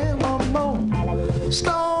junkie, one more.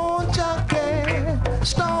 Stone junkie,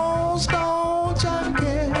 stone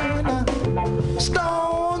junkie, now.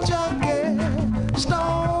 Stone junkie,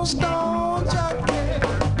 stone junkie.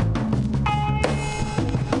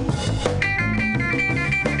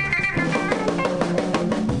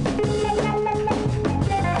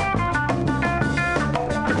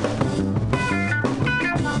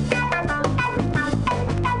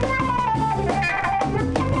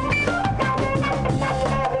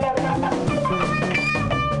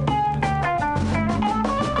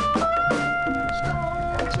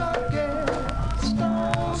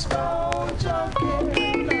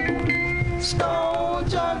 Stone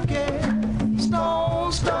junkie,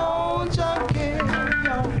 stone junkie,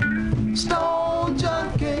 stone junkie, stone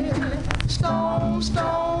junkie,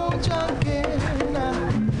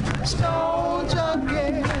 stone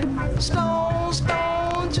junkie,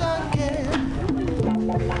 stone junkie.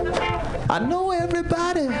 I know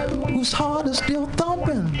everybody whose heart is still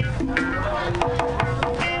thumping.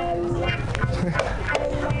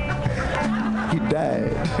 He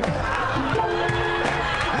died.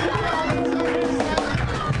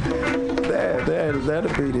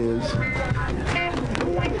 That'll be this.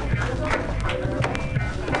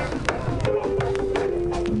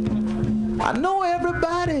 I know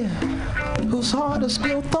everybody whose heart is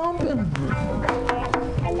still thumping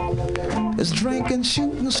is drinking,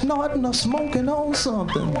 shooting, snorting, or smoking on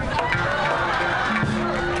something.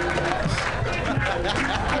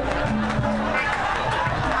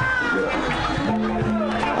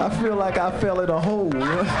 I feel like I fell in a hole. You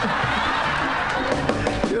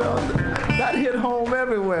know, that hit home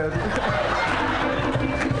everywhere.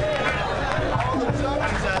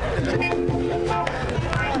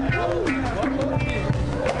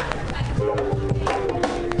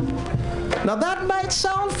 Now that might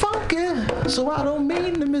sound funky, so I don't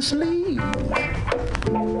mean to mislead.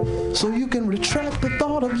 So you can retract the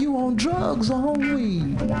thought of you on drugs or on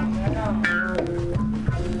weed.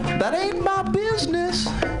 That ain't my business,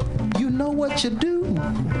 you know what you do.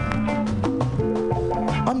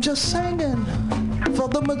 I'm just singing for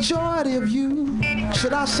the majority of you.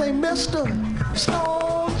 Should I say Mr.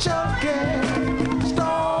 Stone Junkie?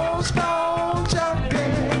 Stone, Stone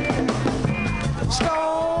Junkie.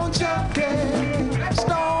 Stone Junkie.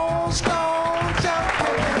 Stone, Stone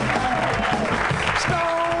Junkie.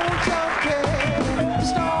 Stone Junkie.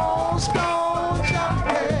 Stone, Stone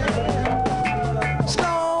Junkie.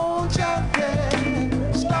 Stone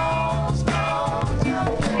Junkie. Stone, Stone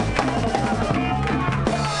Junkie.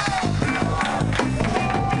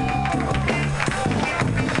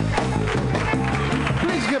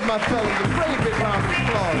 Please give my fellas a very big round of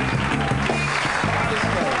applause.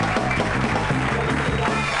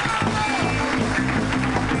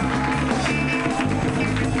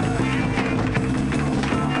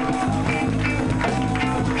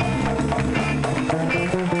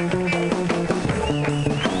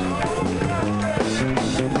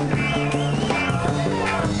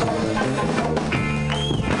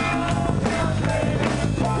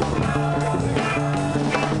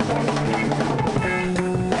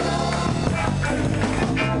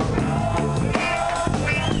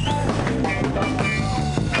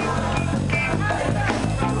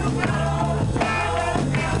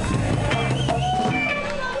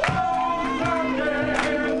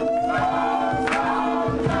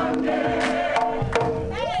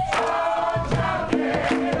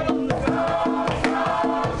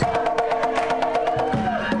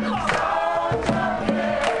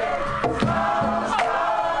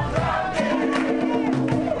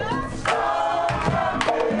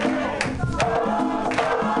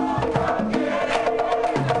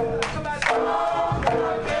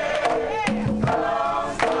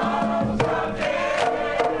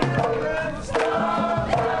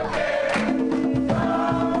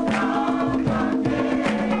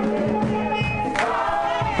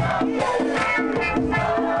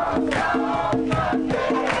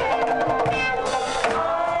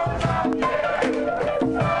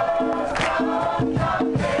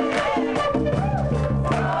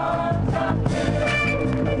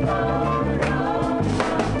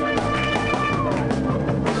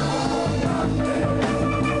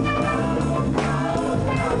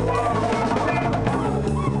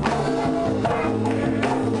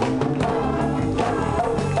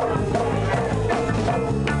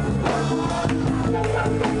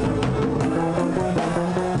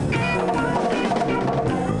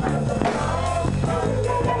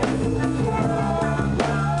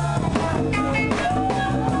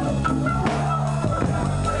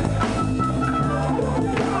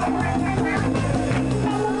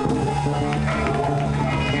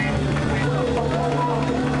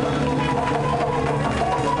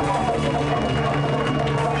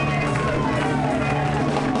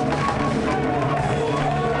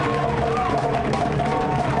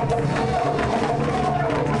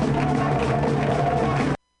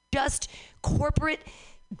 Corporate,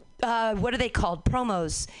 what are they called?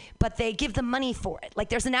 Promos, but they give them money for it. Like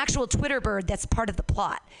there's an actual Twitter bird that's part of the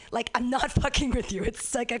plot. Like I'm not fucking with you.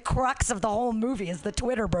 It's like a crux of the whole movie is the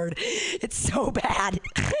Twitter bird. It's so bad.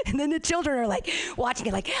 And then the children are like watching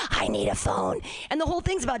it like, I need a phone. And the whole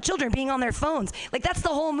thing's about children being on their phones. Like that's the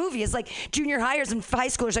whole movie is like junior hires and high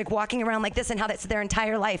schoolers like walking around like this and how that's their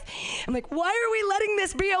entire life. I'm like, why are we letting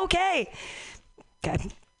this be okay? Okay,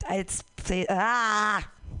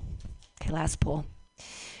 Okay, last poll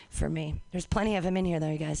for me. There's plenty of them in here,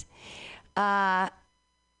 though, you guys.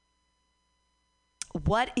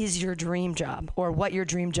 What is your dream job, or what your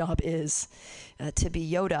dream job is? To be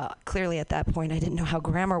Yoda. Clearly, at that point, I didn't know how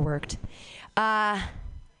grammar worked. What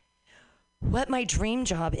my dream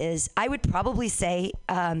job is, I would probably say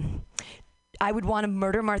I would want to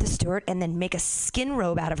murder Martha Stewart and then make a skin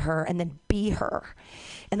robe out of her and then be her.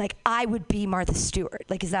 And like, I would be Martha Stewart.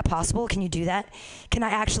 Like, is that possible? Can you do that? Can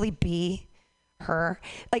I actually be her?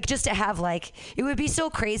 Like, just to have like, it would be so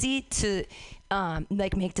crazy to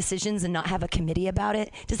like make decisions and not have a committee about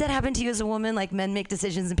it. Does that happen to you as a woman? Like men make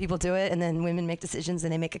decisions and people do it, and then women make decisions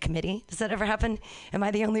and they make a committee? Does that ever happen? Am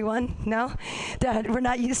I the only one? No? Dad, we're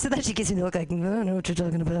not used to that. She gives me the look like, I don't know what you're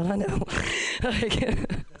talking about. I know.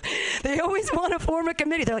 They always want to form a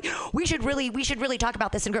committee. They're like, we should really talk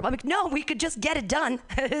about this in group. I'm like, no, we could just get it done.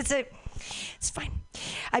 It's fine.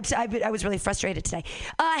 I was really frustrated today.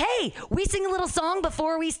 Hey, we sing a little song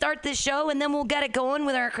before we start this show, and then we'll get it going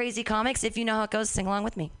with our crazy comics. If you know how it goes, sing along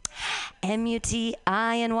with me. MUTINY,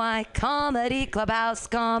 comedy, clubhouse,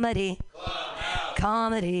 comedy. Clubhouse.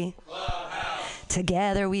 Comedy. Clubhouse.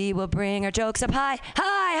 Together we will bring our jokes up high,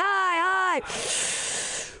 high, high, high.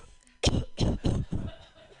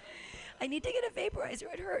 I need to get a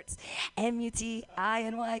vaporizer. It hurts. MUTINY,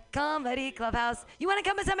 comedy, clubhouse. You want to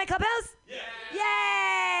come inside my clubhouse? Yeah.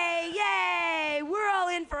 Yay! Yay! We're all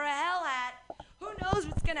in for a hell hat. Who knows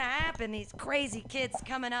what's going to happen? These crazy kids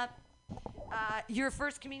coming up. Your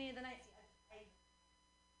first comedian of the night.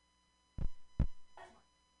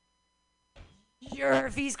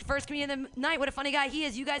 He's first comedian of the night. What a funny guy he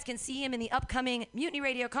is. You guys can see him in the upcoming Mutiny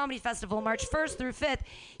Radio Comedy Festival, March 1st through 5th.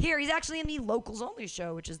 Here, he's actually in the Locals Only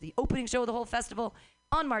show, which is the opening show of the whole festival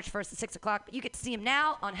on March 1st at 6 o'clock. But you get to see him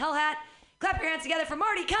now on Hell Hat. Clap your hands together for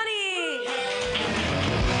Marty Cunny.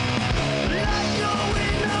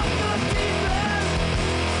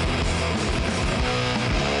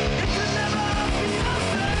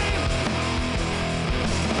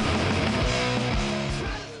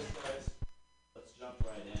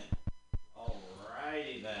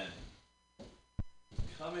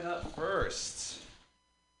 Coming up first,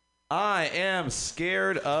 I am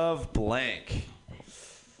scared of blank.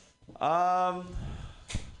 I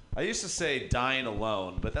used to say dying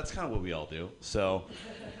alone, but that's kind of what we all do. So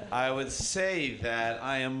I would say that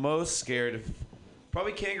I am most scared of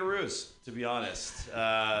probably kangaroos, to be honest.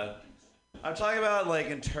 I'm talking about like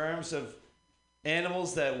in terms of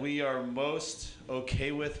animals that we are most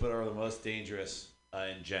okay with but are the most dangerous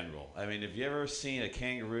in general. I mean, have you ever seen a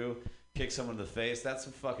kangaroo kick someone in the face? That's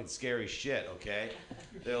some fucking scary shit, okay?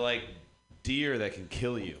 They're like deer that can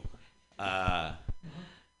kill you.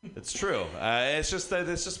 It's true. It's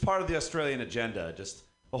just part of the Australian agenda. Just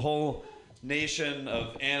a whole nation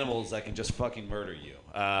of animals that can just fucking murder you.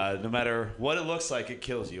 No matter what it looks like, it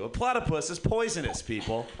kills you. A platypus is poisonous,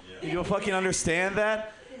 people. You fucking understand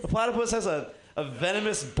that? A platypus has a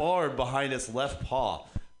venomous barb behind its left paw.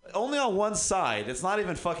 Only on one side. It's not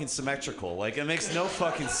even fucking symmetrical. Like, it makes no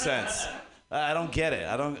fucking sense. I don't get it.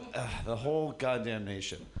 The whole goddamn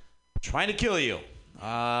nation. Trying to kill you.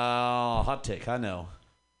 Hot take, I know.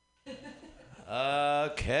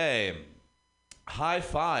 Okay. High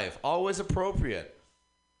five. Always appropriate.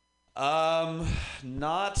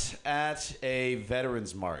 Not at a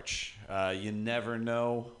veterans march. You never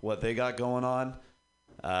know what they got going on.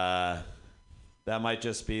 That might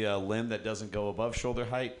just be a limb that doesn't go above shoulder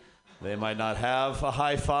height. They might not have a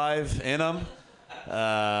high five in them.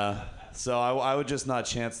 So I would just not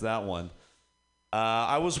chance that one.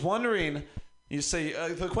 I was wondering, you say,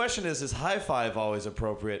 the question is high five always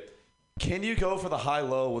appropriate? Can you go for the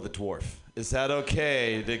high-low with a dwarf? Is that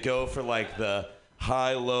okay to go for like the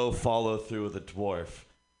high-low follow-through with a dwarf?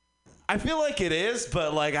 I feel like it is,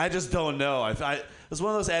 but like I just don't know. It's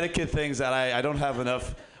one of those etiquette things that I don't have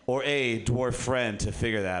enough or a dwarf friend to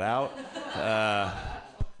figure that out.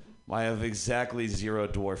 I have exactly 0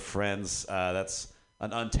 dwarf friends. That's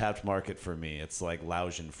an untapped market for me. It's like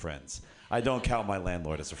Laotian friends. I don't count my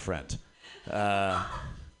landlord as a friend.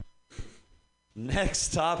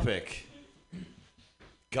 Next topic.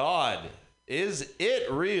 God, is it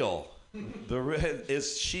real?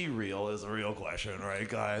 Is she real is a real question, right,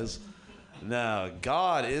 guys? No,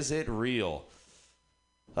 God, is it real?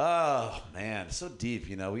 Oh, man, so deep,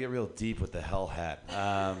 we get real deep with the hell hat.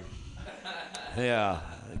 Yeah,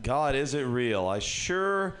 God, is it real? I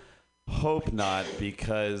sure hope not,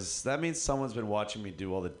 because that means someone's been watching me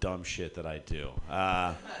do all the dumb shit that I do.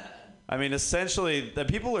 I mean, essentially, the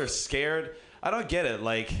people are scared. I don't get it.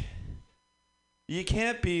 Like, you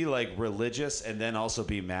can't be, like, religious and then also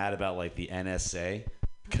be mad about, like, the NSA.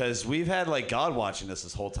 Because we've had, like, God watching us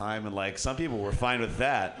this whole time, and, like, some people were fine with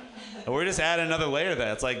that. And we're just adding another layer to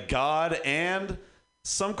that. It's like God and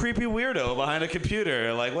some creepy weirdo behind a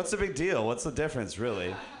computer. Like, what's the big deal? What's the difference,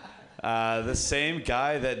 really? The same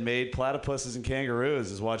guy that made platypuses and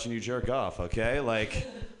kangaroos is watching you jerk off, okay? Like,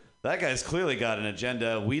 that guy's clearly got an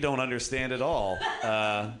agenda we don't understand at all,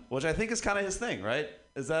 which I think is kind of his thing, right?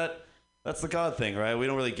 That's the God thing, right? We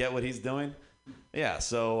don't really get what he's doing. Yeah,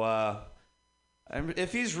 so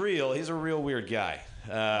if he's real, he's a real weird guy.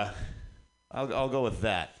 I'll go with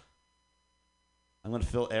that. I'm going to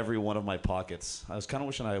fill every one of my pockets. I was kind of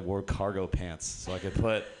wishing I wore cargo pants so I could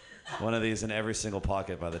put one of these in every single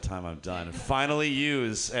pocket by the time I'm done and finally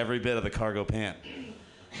use every bit of the cargo pant.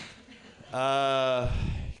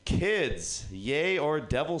 Kids, yay or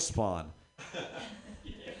devil spawn?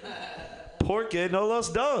 Porque no los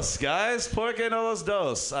dos, guys. Porque no los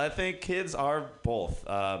dos. I think kids are both.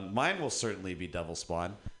 Mine will certainly be devil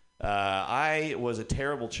spawn. I was a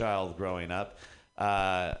terrible child growing up.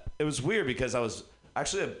 It was weird because I was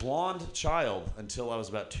actually a blonde child until I was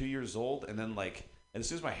about 2 years old, and then as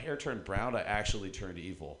soon as my hair turned brown, I actually turned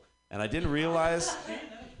evil, and I didn't realize.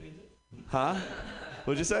 Huh?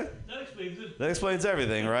 What'd you say? That explains it. That explains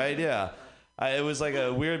everything, right? Yeah. It was like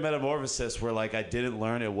a weird metamorphosis where I didn't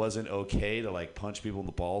learn it wasn't okay to punch people in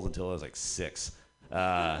the balls until I was 6.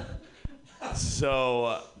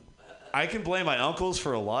 So I can blame my uncles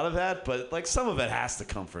for a lot of that, but some of it has to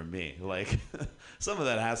come from me. Some of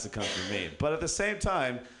that has to come from me. But at the same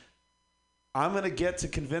time, I'm gonna get to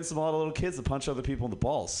convince a lot of little kids to punch other people in the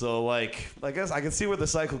balls. So I guess I can see where the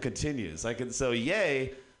cycle continues. So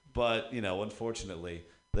yay, but unfortunately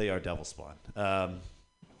they are devil spawn.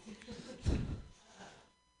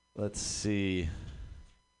 Let's see.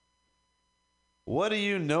 What do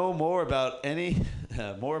you know more about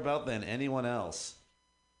than anyone else?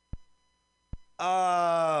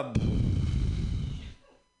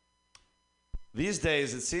 These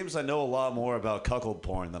days, it seems I know a lot more about cuckold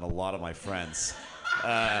porn than a lot of my friends.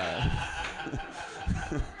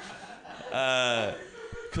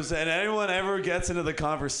 Because when anyone ever gets into the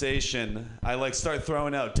conversation, I start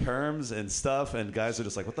throwing out terms and stuff, and guys are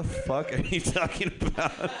just like, "What the fuck are you talking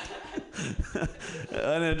about?"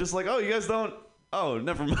 And I'm just like, "Oh, you guys don't? Oh,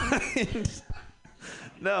 never mind."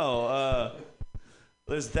 No,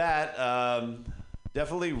 there's that.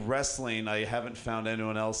 Definitely wrestling. I haven't found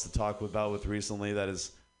anyone else to talk about with recently that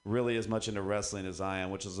is really as much into wrestling as I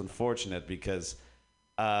am, which is unfortunate because.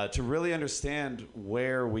 To really understand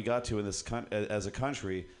where we got to in this as a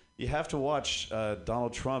country, you have to watch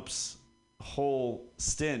Donald Trump's whole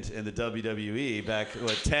stint in the WWE back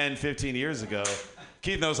 10, 15 years ago.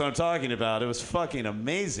 Keith knows what I'm talking about. It was fucking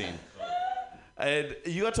amazing. And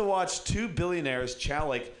you got to watch two billionaires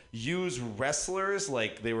use wrestlers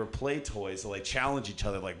like they were play toys to challenge each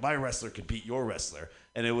other. My wrestler could beat your wrestler.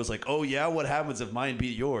 And it was oh yeah, what happens if mine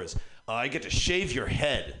beat yours? I get to shave your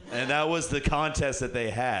head. And that was the contest that they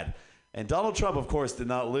had. And Donald Trump, of course, did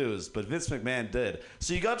not lose, but Vince McMahon did.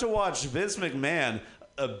 So you got to watch Vince McMahon,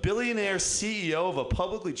 a billionaire CEO of a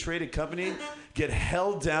publicly traded company, get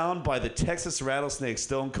held down by the Texas Rattlesnake,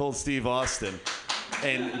 Stone Cold Steve Austin,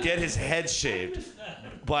 and get his head shaved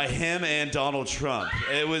by him and Donald Trump.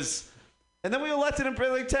 It was... And then we elected him,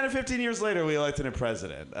 10 or 15 years later, we elected him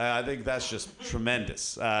president. I think that's just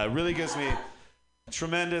tremendous. Really gives me...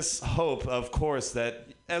 tremendous hope, of course, that,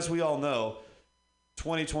 as we all know,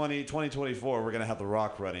 2020, 2024, we're going to have The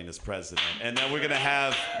Rock running as president. And then we're going to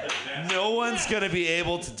have... No one's going to be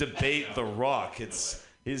able to debate The Rock.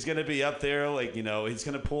 He's going to be up there, he's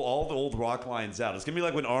going to pull all the old Rock lines out. It's going to be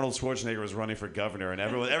like when Arnold Schwarzenegger was running for governor, and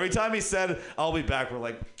every time he said, "I'll be back," we're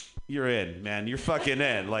like, "You're in, man. You're fucking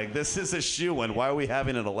in. This is a shoo-in. Why are we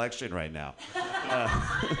having an election right now?"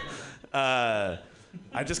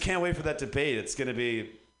 I just can't wait for that debate. It's going to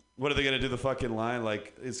be, what are they going to do the fucking line?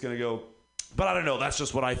 It's going to go, "But I don't know. That's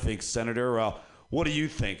just what I think, Senator. What do you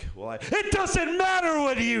think?" Well, it doesn't matter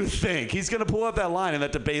what you think. He's going to pull out that line, and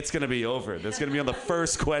that debate's going to be over. That's going to be on the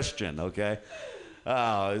first question, okay?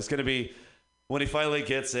 It's going to be, when he finally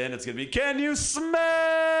gets in, it's going to be, "Can you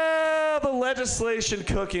smell the legislation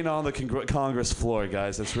cooking on the Congress floor,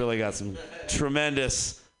 guys?" It's really got some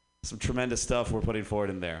tremendous stuff we're putting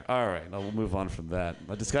forward in there. All right, now we'll move on from that.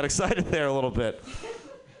 I just got excited there a little bit.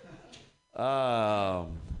 Why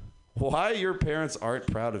your parents aren't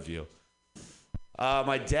proud of you?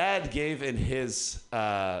 My dad gave in his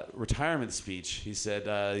retirement speech, he said,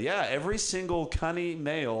 "Yeah, every single cunny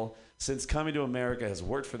male since coming to America has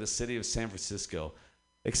worked for the city of San Francisco,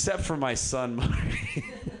 except for my son, Marty."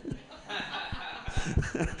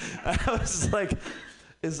 I was like...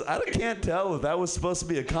 I can't tell if that was supposed to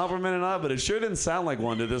be a compliment or not, but it sure didn't sound like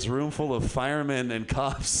one to this room full of firemen and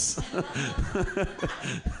cops.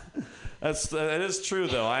 It is true,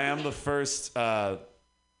 though. I am the first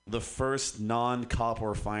non-cop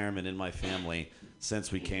or fireman in my family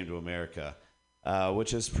since we came to America,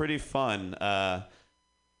 which is pretty fun.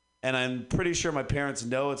 And I'm pretty sure my parents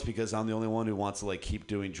know it's because I'm the only one who wants to keep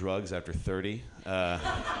doing drugs after 30.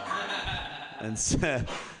 And so,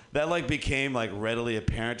 that became readily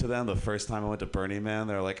apparent to them the first time I went to Burning Man.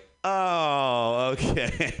 They're like, "Oh,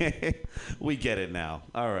 okay. We get it now.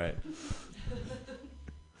 All right."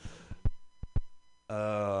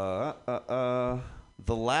 The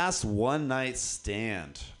last one night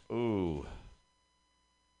stand. Ooh.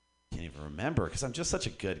 Can't even remember because I'm just such a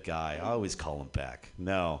good guy. I always call him back.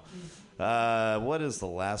 No. What is the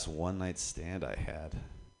last one night stand I had?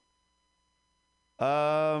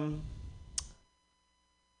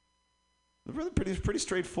 really pretty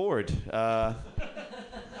straightforward.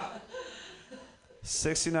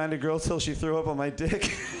 69 a girl till she threw up on my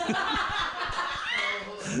dick.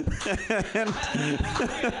 And,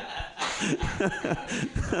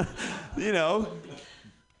 you know,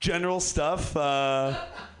 general stuff,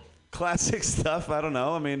 classic stuff. I don't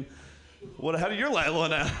know. I mean, how did your light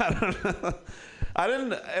one out? I don't know. I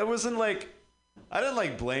didn't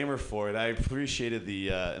like blame her for it. I appreciated the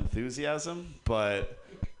enthusiasm, but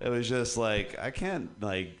it was just like, I can't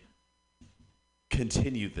like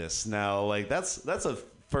continue this now. Like that's a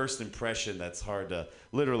first impression that's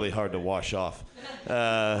literally hard to wash off.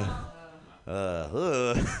 All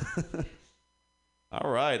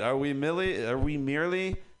right. Are we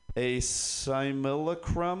merely a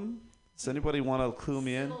simulacrum? Does anybody want to clue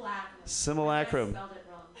me in? Simulacrum.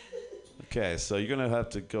 Okay, so you're gonna have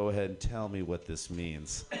to go ahead and tell me what this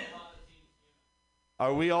means.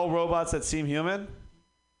 Are we all robots that seem human?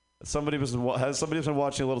 Has somebody been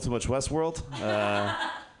watching a little too much Westworld?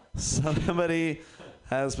 Somebody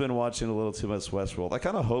has been watching a little too much Westworld. I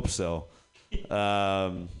kind of hope so,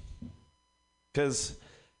 because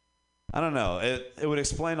I don't know. It would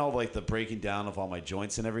explain all like the breaking down of all my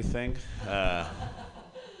joints and everything.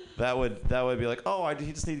 That would be like, oh,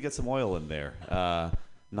 he just need to get some oil in there.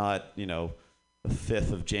 Not, you know, a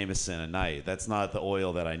fifth of Jameson a night. That's not the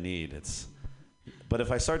oil that I need. But if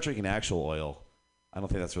I start drinking actual oil, I don't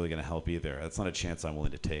think that's really going to help either. That's not a chance I'm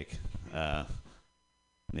willing to take. Yeah.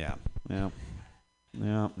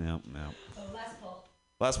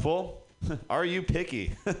 Last pull? Are you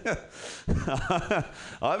picky?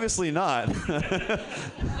 Obviously not.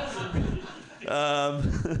 I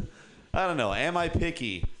don't know. Am I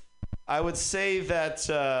picky? I would say that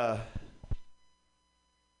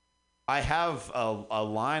I have a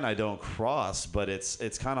line I don't cross, but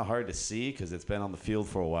it's kind of hard to see because it's been on the field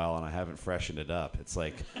for a while and I haven't freshened it up. It's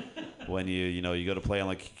like when you go to play on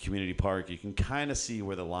like a community park, you can kind of see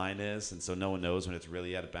where the line is, and so no one knows when it's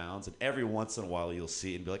really out of bounds. And every once in a while you'll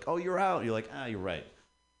see it and be like, oh, you're out. And you're like, you're right.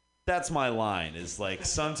 That's my line. Is like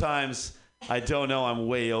sometimes I don't know I'm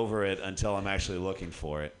way over it until I'm actually looking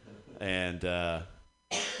for it. And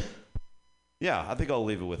yeah, I think I'll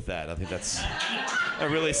leave it with that. I think that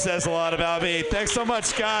really says a lot about me. Thanks so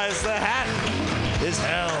much, guys. The hat is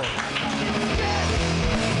hell.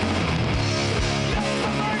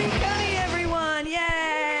 County, everyone!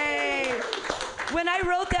 Yay! When I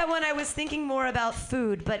wrote that one, I was thinking more about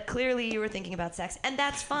food, but clearly you were thinking about sex, and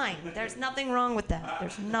that's fine. There's nothing wrong with that.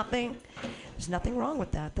 There's nothing wrong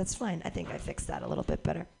with that. That's fine. I think I fixed that a little bit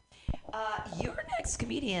better. Your next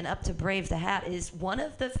comedian up to brave the hat is one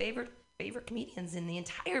of the favorite comedians in the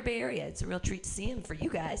entire Bay Area. It's a real treat to see him for you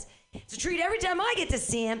guys. It's a treat every time I get to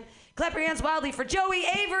see him. Clap your hands wildly for Joey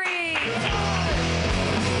Avery.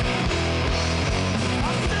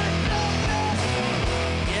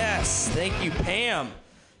 Yes, thank you, Pam,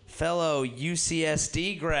 fellow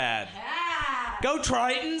UCSD grad. Yeah. Go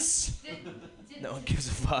Tritons! No one gives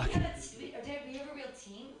a fuck. Did we have a real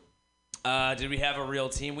team? Did we have a real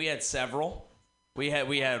team? We had several. We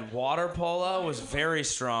had water polo, was very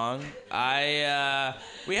strong. We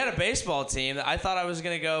had a baseball team. I thought I was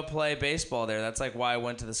gonna go play baseball there. That's like why I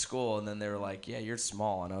went to the school. And then they were like, "Yeah, you're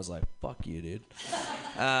small," and I was like, "Fuck you, dude."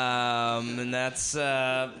 And that's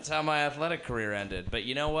how my athletic career ended. But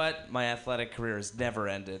you know what? My athletic career has never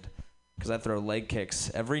ended because I throw leg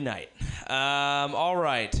kicks every night. All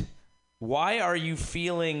right. Why are you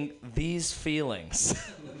feeling these feelings?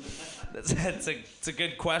 It's a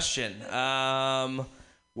good question.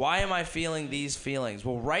 Why am I feeling these feelings?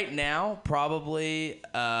 Well, right now, probably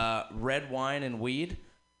red wine and weed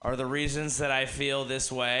are the reasons that I feel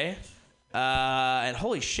this way. And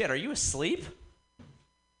holy shit, are you asleep?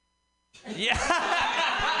 Yeah.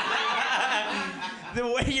 The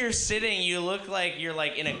way you're sitting, you look like you're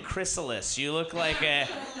like in a chrysalis. You look like an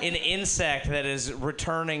insect that is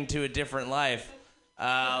returning to a different life.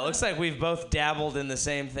 Looks like we've both dabbled in the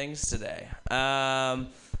same things today.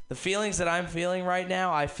 The feelings that I'm feeling right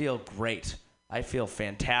now, I feel great. I feel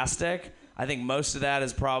fantastic. I think most of that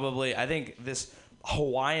is probably, I think this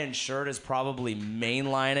Hawaiian shirt is probably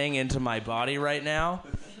mainlining into my body right now.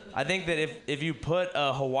 I think that if you put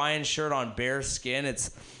a Hawaiian shirt on bare skin, it's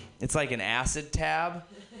like an acid tab,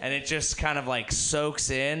 and it just kind of like soaks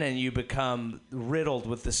in, and you become riddled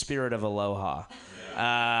with the spirit of aloha.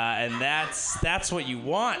 And that's what you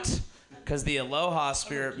want, because the aloha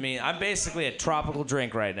spirit I'm basically a tropical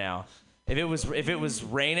drink right now. If it was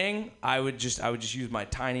raining, I would just use my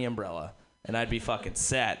tiny umbrella and I'd be fucking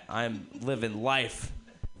set. I'm living life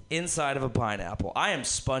inside of a pineapple. I am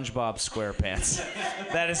SpongeBob SquarePants.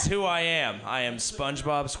 That is who I am. I am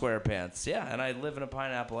SpongeBob SquarePants. Yeah, and I live in a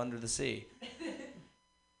pineapple under the sea.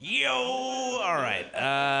 Yo! All right.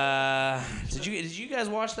 Did you guys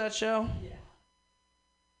watch that show? Yeah.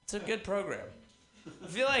 It's a good program. I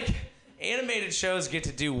feel like animated shows get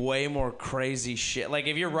to do way more crazy shit. Like,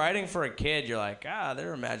 if you're writing for a kid, you're like,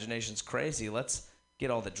 their imagination's crazy. Let's get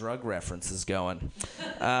all the drug references going.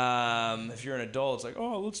 If you're an adult, it's like,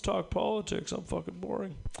 let's talk politics. I'm fucking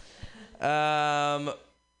boring.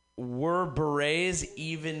 Were berets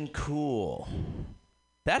even cool?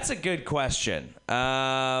 That's a good question.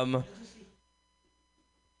 I'm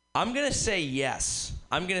going to say yes.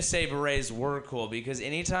 I'm going to say berets were cool because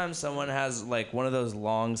anytime someone has like one of those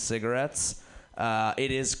long cigarettes,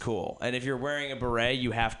 it is cool. And if you're wearing a beret,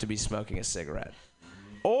 you have to be smoking a cigarette.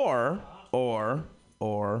 Or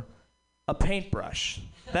a paintbrush.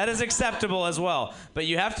 That is acceptable as well. But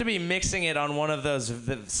you have to be mixing it on one of those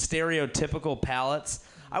the stereotypical palettes.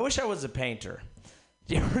 I wish I was a painter.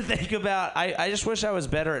 Do you ever think about, I just wish I was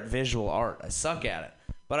better at visual art. I suck at it.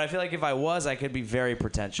 But I feel like if I was, I could be very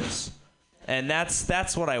pretentious. And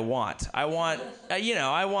that's what I want. I want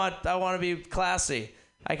to be classy.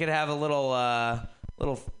 I could have a little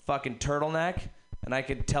fucking turtleneck, and I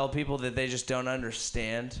could tell people that they just don't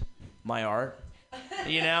understand my art.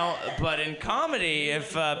 But in comedy,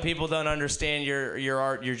 if people don't understand your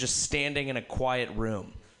art, you're just standing in a quiet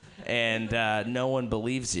room, and no one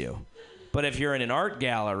believes you. But if you're in an art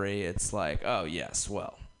gallery, it's like, oh yes,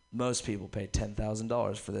 well, most people pay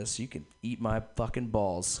 $10,000 for this. You can eat my fucking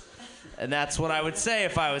balls. And that's what I would say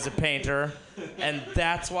if I was a painter. And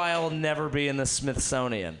that's why I'll never be in the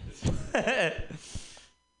Smithsonian. I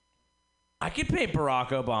could paint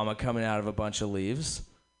Barack Obama coming out of a bunch of leaves.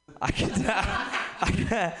 I could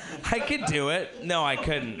do it. No, I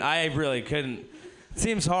couldn't. I really couldn't. It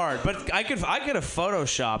seems hard. But I could have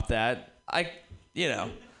photoshopped that.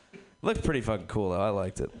 Looked pretty fucking cool, though. I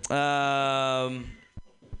liked it.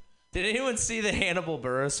 Did anyone see the Hannibal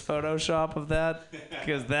Buress Photoshop of that?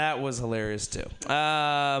 Because that was hilarious, too.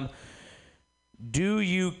 Do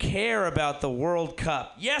you care about the World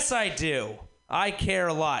Cup? Yes, I do. I care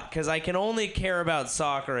a lot, because I can only care about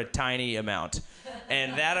soccer a tiny amount.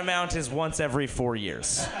 And that amount is once every 4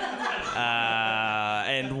 years.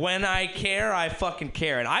 And when I care, I fucking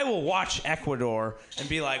care. And I will watch Ecuador and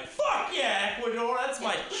be like, fuck yeah, Ecuador, that's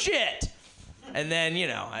my shit. And then,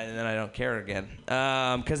 I don't care again.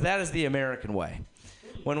 Because that is the American way.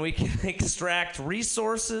 When we can extract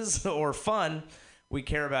resources or fun, we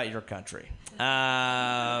care about your country.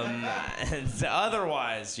 And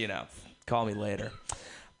otherwise, call me later.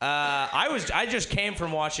 I just came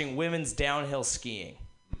from watching women's downhill skiing.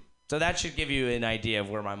 So that should give you an idea of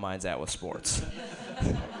where my mind's at with sports.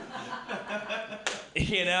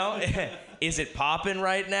 Is it popping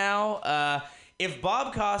right now? If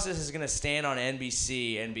Bob Costas is going to stand on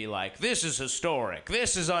NBC and be like, this is historic,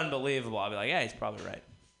 this is unbelievable, I'll be like, yeah, he's probably right.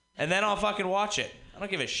 And then I'll fucking watch it. I don't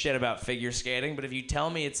give a shit about figure skating, but if you tell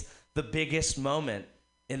me it's the biggest moment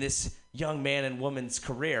in this young man and woman's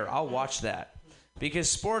career, I'll watch that. Because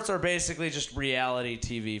sports are basically just reality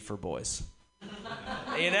TV for boys.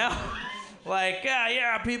 Like,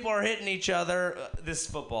 yeah, people are hitting each other. This is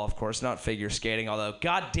football, of course, not figure skating, although,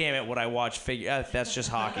 god damn it, would I watch figure... that's just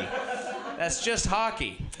hockey. That's just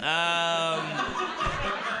hockey.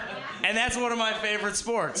 And that's one of my favorite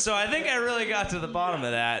sports. So I think I really got to the bottom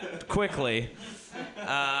of that quickly.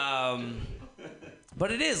 But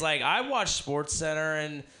it is, like, I watch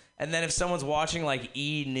SportsCenter, and then if someone's watching, like,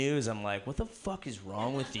 E! News, I'm like, what the fuck is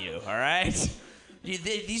wrong with you, all right?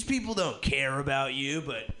 These people don't care about you,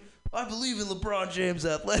 but I believe in LeBron James'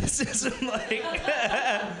 athleticism. Like,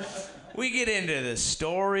 we get into the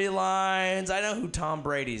storylines. I know who Tom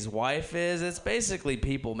Brady's wife is. It's basically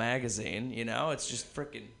People magazine, It's just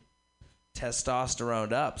freaking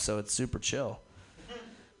testosterone up, so it's super chill.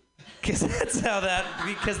 Because that's how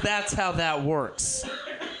that works.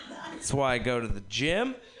 That's why I go to the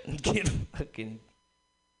gym and get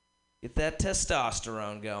that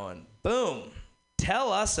testosterone going. Boom.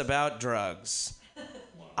 Tell us about drugs.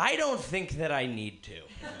 I don't think that I need to.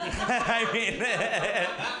 I mean,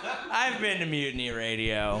 I've been to Mutiny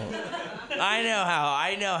Radio. I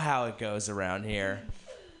know how it goes around here.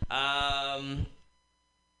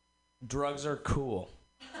 Drugs are cool.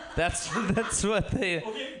 That's what they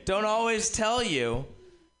don't always tell you,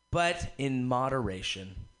 but in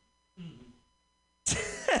moderation.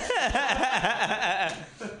 I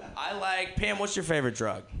like, Pam, what's your favorite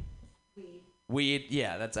drug? Weed,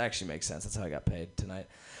 yeah, that actually makes sense. That's how I got paid tonight.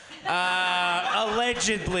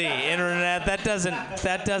 Allegedly, internet. That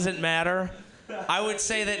doesn't matter. I would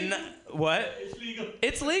say that. What? It's legal.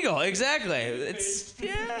 It's legal, exactly.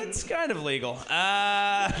 It's kind of legal.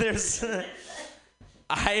 I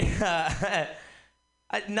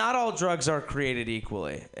Not all drugs are created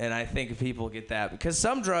equally, and I think people get that because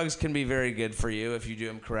some drugs can be very good for you if you do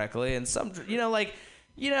them correctly, and some,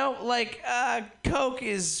 Coke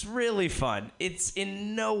is really fun. It's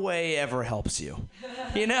in no way ever helps you,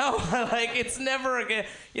 it's never good.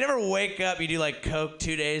 You never wake up, you do like Coke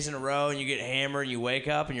 2 days in a row, and you get hammered, and you wake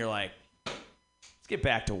up, and you're like, get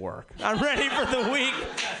back to work. I'm ready for the week.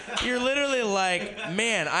 You're literally like,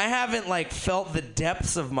 man, I haven't felt the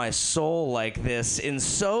depths of my soul like this in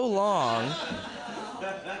so long.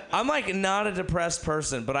 I'm not a depressed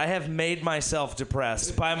person, but I have made myself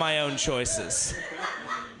depressed by my own choices.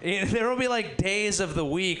 There will be days of the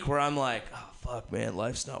week where I'm like, oh, fuck, man,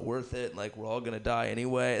 life's not worth it. We're all going to die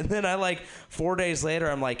anyway. And then 4 days later,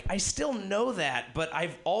 I'm like, I still know that, but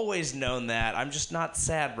I've always known that. I'm just not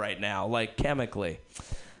sad right now, chemically.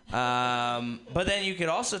 But then you could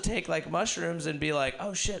also take mushrooms and be like,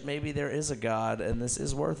 oh shit, maybe there is a God and this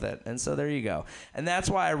is worth it. And so there you go. And that's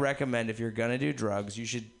why I recommend if you're going to do drugs, you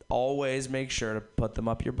should always make sure to put them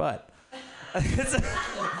up your butt.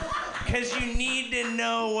 Because you need to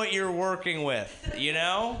know what you're working with, You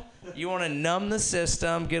want to numb the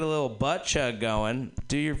system, get a little butt chug going,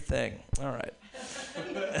 do your thing. All right.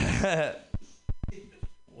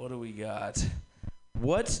 What do we got?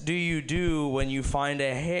 What do you do when you find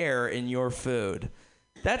a hair in your food?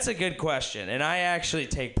 That's a good question, and I actually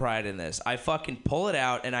take pride in this. I fucking pull it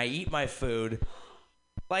out, and I eat my food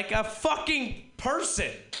like a fucking person.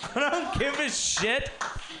 I don't give a shit.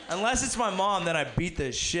 Unless it's my mom, then I beat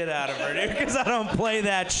the shit out of her, dude, because I don't play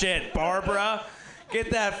that shit. Barbara,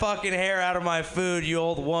 get that fucking hair out of my food, you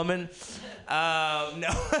old woman. No.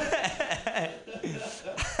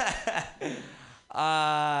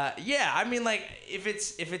 If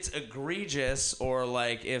it's egregious or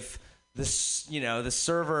if the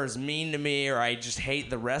server is mean to me or I just hate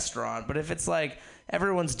the restaurant, but if it's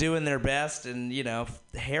everyone's doing their best and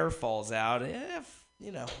hair falls out,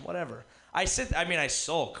 whatever. I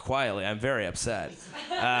sulk quietly. I'm very upset.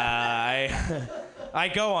 I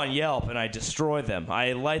go on Yelp and I destroy them.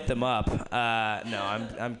 I light them up. No,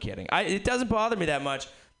 I'm kidding. It doesn't bother me that much,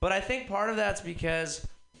 but I think part of that's because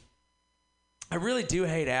I really do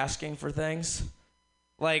hate asking for things.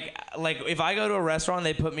 If I go to a restaurant and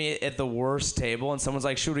they put me at the worst table and someone's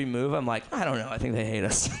like, should we move? I'm like, I don't know. I think they hate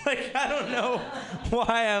us. I don't know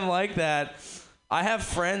why I'm like that. I have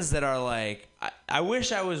friends that are I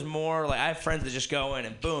wish I was more I have friends that just go in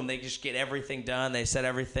and boom, they just get everything done. They set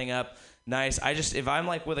everything up nice. If I'm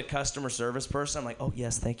with a customer service person, I'm like, oh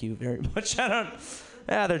yes, thank you very much.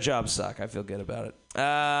 Their jobs suck. I feel good about it.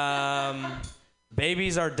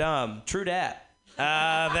 Babies are dumb. True dat.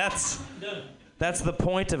 That's the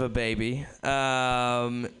point of a baby,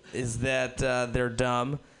 is that they're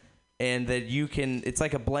dumb and that it's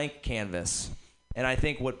like a blank canvas. And I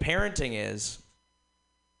think what parenting is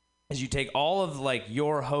you take all of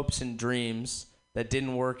your hopes and dreams that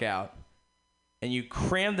didn't work out and you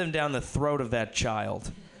cram them down the throat of that child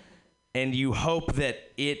and you hope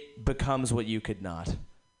that it becomes what you could not.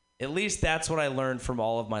 At least that's what I learned from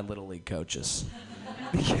all of my Little League coaches.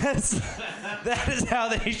 Because that is how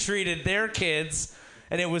they treated their kids,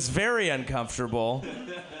 and it was very uncomfortable,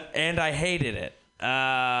 and I hated it.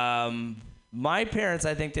 My parents,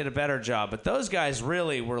 I think, did a better job, but those guys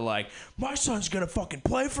really were like, my son's going to fucking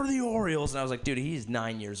play for the Orioles. And I was like, dude, he's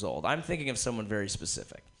 9 years old. I'm thinking of someone very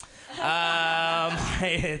specific.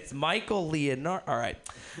 It's Michael Leonard. All right.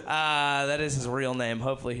 That is his real name.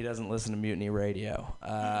 Hopefully he doesn't listen to Mutiny Radio.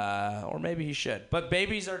 Or maybe he should. But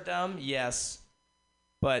babies are dumb? Yes.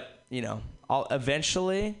 But, I'll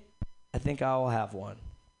eventually, I think I will have one.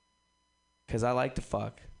 Because I like to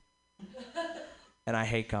fuck. And I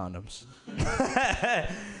hate condoms.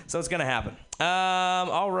 So it's going to happen.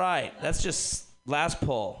 All right. That's just last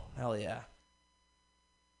pull. Hell yeah.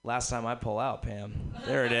 Last time I pull out, Pam.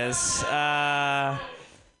 There it is.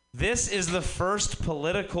 This is the first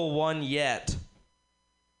political one yet. ...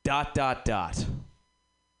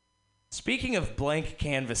 Speaking of blank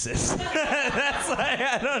canvases. That's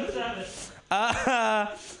I don't...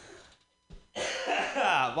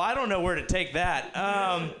 well, I don't know where to take that.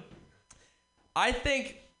 I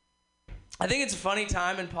think it's a funny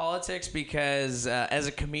time in politics because as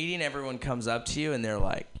a comedian, everyone comes up to you and they're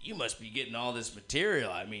like, you must be getting all this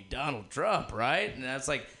material. I mean, Donald Trump, right? And that's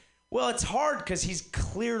well, it's hard because he's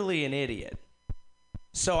clearly an idiot.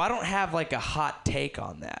 So I don't have a hot take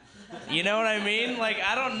on that. You know what I mean?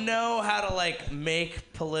 I don't know how to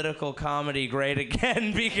make political comedy great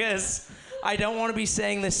again because I don't want to be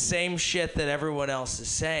saying the same shit that everyone else is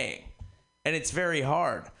saying. And it's very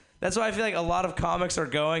hard. That's why I feel a lot of comics are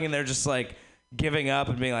going and they're just giving up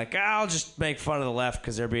and being like, I'll just make fun of the left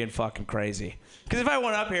because they're being fucking crazy. Because if I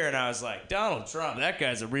went up here and I was like, Donald Trump, that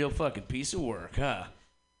guy's a real fucking piece of work, huh?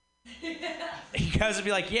 You guys would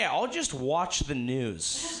be like, yeah, I'll just watch the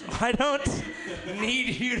news. I don't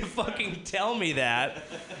need you to fucking tell me that.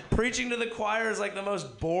 Preaching to the choir is like the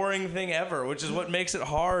most boring thing ever, which is what makes it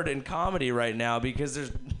hard in comedy right now because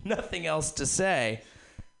there's nothing else to say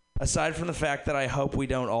aside from the fact that I hope we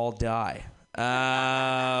don't all die. But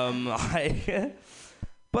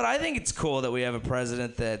I think it's cool that we have a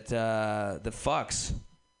president that fucks.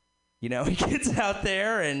 You know, he gets out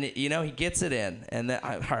there and, you know, he gets it in. And then,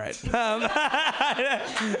 all right.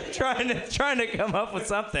 Trying to come up with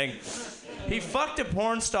something. He fucked a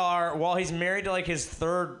porn star while he's married to, like, his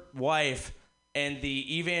third wife. And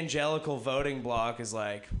the evangelical voting bloc is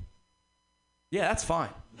like, yeah, that's fine.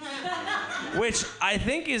 Which I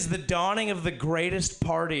think is the dawning of the greatest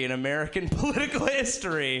party in American political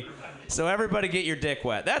history. So everybody get your dick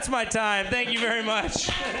wet. That's my time. Thank you very much.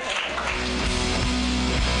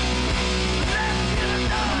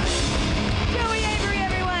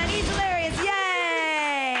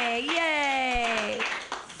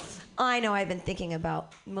 I know I've been thinking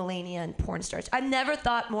about Melania and porn stars. I've never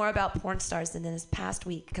thought more about porn stars than in this past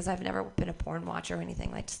week because I've never been a porn watcher or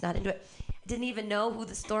anything, like just not into it. I didn't even know who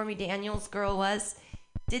the Stormy Daniels girl was.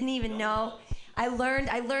 Didn't even know. I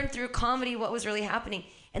learned through comedy what was really happening.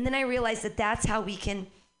 And then I realized that that's how we in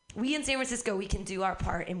San Francisco, we can do our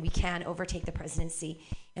part and we can overtake the presidency.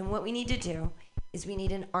 And what we need to do is we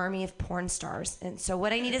need an army of porn stars. And so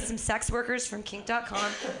what I need is some sex workers from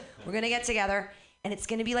kink.com. We're going to get together. And it's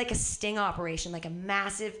going to be like a sting operation, like a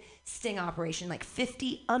massive sting operation, like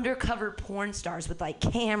 50 undercover porn stars with like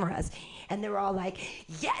cameras. And they're all like,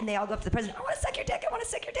 yeah. And they all go up to the president, I want to suck your dick. I want to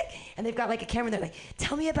suck your dick. And they've got like a camera. And they're like,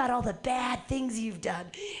 tell me about all the bad things you've done.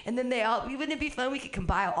 And then wouldn't it be fun? We could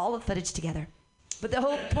compile all the footage together. But the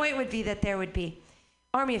whole point would be that there would be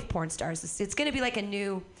army of porn stars. It's going to be like a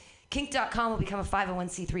new... Kink.com will become a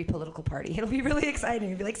 501c3 political party. It'll be really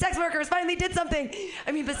exciting. It'll be like, sex workers finally did something.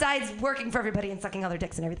 I mean, besides working for everybody and sucking all their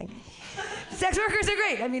dicks and everything. Sex workers are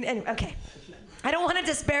great. I mean, anyway, okay. I don't want to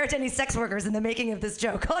disparage any sex workers in the making of this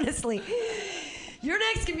joke, honestly. Your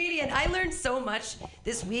next comedian, I learned so much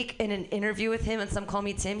this week in an interview with him, and some call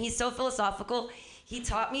me Tim. He's so philosophical. He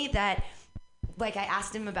taught me that, like, I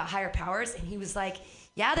asked him about higher powers, and he was like,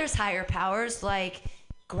 yeah, there's higher powers, like...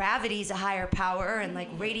 gravity's a higher power and like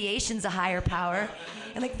radiation's a higher power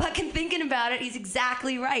and like fucking thinking about it, he's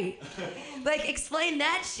exactly right. Like explain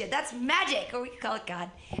that shit. That's magic, or we could call it God.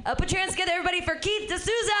 Put your hands together, everybody, for Keith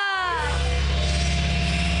D'Souza.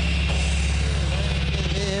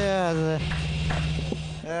 Yeah.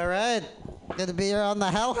 All right. Good to be here on the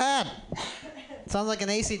Hell Hat. Sounds like an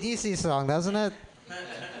AC/DC song, doesn't it?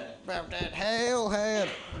 Hell Hat.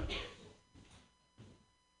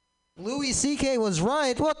 Louis C.K. was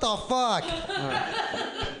right. What the fuck?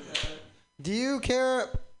 Right. Do you care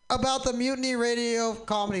about the Mutiny Radio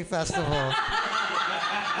Comedy Festival?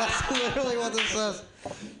 That's literally what this says.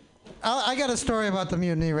 I got a story about the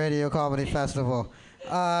Mutiny Radio Comedy Festival.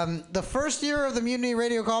 The first year of the Mutiny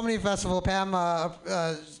Radio Comedy Festival, Pam,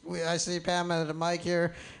 I see Pam at the mic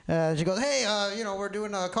here. She goes, hey, we're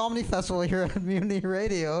doing a comedy festival here at Mutiny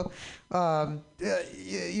Radio.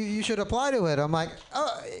 You should apply to it. I'm like,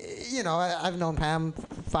 I've known Pam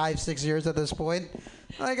 5-6 years at this point.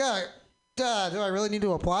 I'm like, do I really need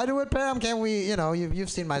to apply to it, Pam? Can't we, you've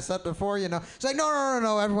seen my set before, She's like,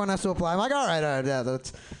 no, everyone has to apply. I'm like, all right, yeah,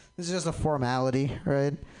 it's just a formality,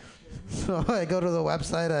 right? So I go to the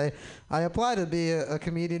website. I apply to be a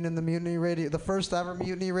comedian in the Mutiny Radio, the first ever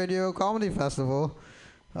Mutiny Radio Comedy Festival.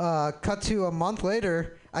 Cut to a month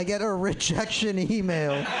later, I get a rejection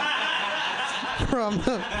email from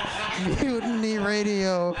the Mutiny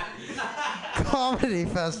Radio Comedy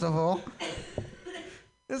Festival.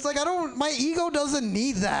 It's like, my ego doesn't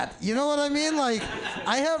need that. You know what I mean? Like,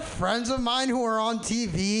 I have friends of mine who are on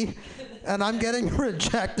TV, and I'm getting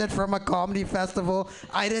rejected from a comedy festival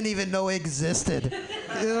I didn't even know existed.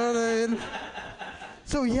 You know what I mean?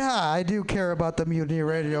 So yeah, I do care about the Mutiny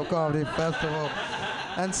Radio Comedy Festival.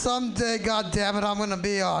 And someday, God damn it, I'm gonna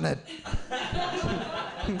be on it.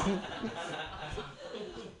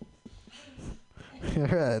 All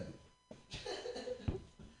right.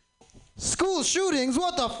 School shootings?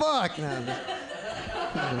 What the fuck?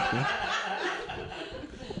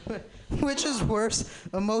 Which is worse,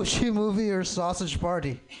 Emoji Movie or Sausage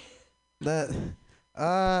Party?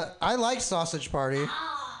 I like Sausage Party.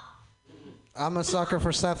 I'm a sucker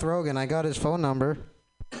for Seth Rogen. I got his phone number.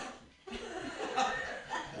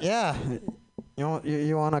 Yeah.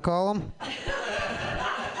 You want to call him?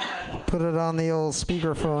 Put it on the old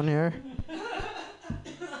speakerphone here.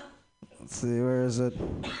 see, where is it?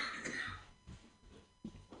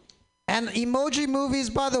 And emoji movies,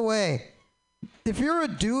 by the way. If you're a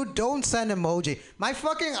dude, don't send emoji. My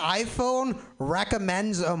fucking iPhone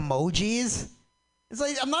recommends emojis. It's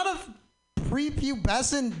like, I'm not a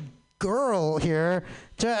prepubescent girl here.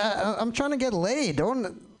 I'm trying to get laid.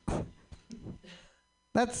 Don't.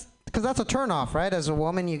 That's because that's a turnoff, right? As a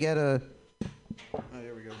woman, you get a. Oh,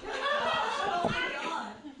 here we go.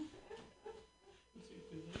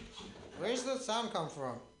 Where's the sound come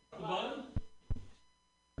from? The bottom?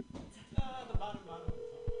 The bottom.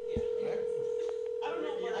 Yeah. I don't know.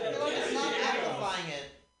 I feel like it's not amplifying it.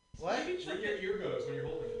 What? Where your ear goes when you're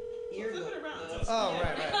holding it. Ear Flip it around. Oh,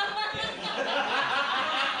 right.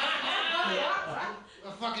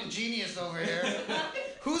 A fucking genius over here.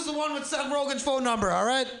 Who's the one with Seth Rogen's phone number, all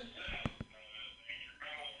right?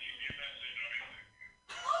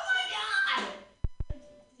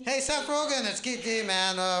 Hey, Seth Rogen, it's Keith D,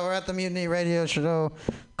 man. We're at the Mutiny Radio show.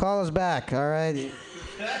 Call us back, all right?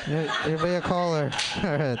 You'll be a caller.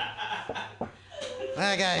 All right.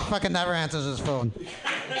 That guy fucking never answers his phone.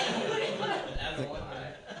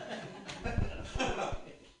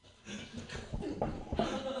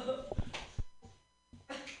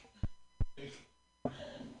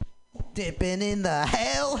 Dipping in the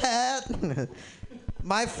hell hat.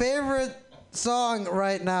 My favorite song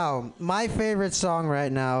right now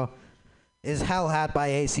is Hell Hat by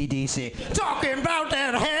AC/DC. Talking about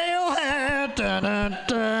that hell hat. Da, da,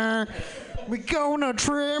 da. We gonna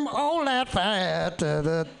trim all that fat. Da,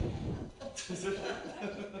 da.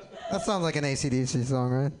 That sounds like an AC/DC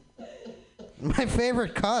song, right? My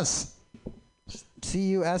favorite cuss.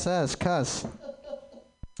 C-U-S-S, cuss.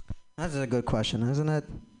 That's a good question, isn't it?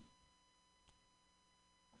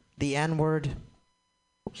 The N-word.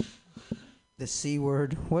 The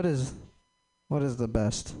C-word. What is the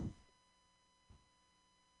best?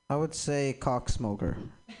 I would say cock smoker.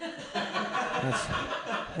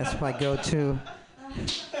 That's my go-to.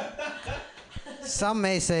 Some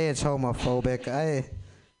may say it's homophobic.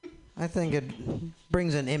 I think it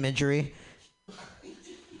brings an imagery.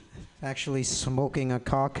 Actually smoking a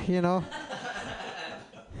cock, you know?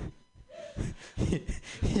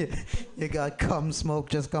 You got cum smoke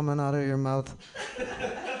just coming out of your mouth.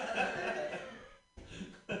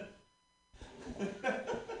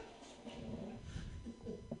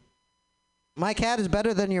 My cat is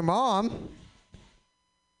better than your mom.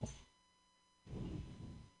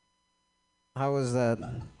 How was that?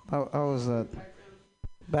 How was that?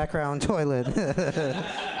 Background toilet.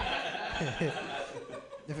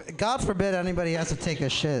 God forbid anybody has to take a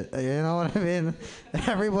shit. You know what I mean?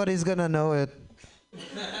 Everybody's gonna know it.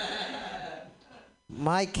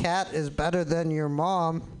 My cat is better than your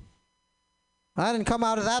mom. I didn't come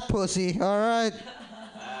out of that pussy, all right?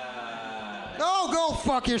 Oh, go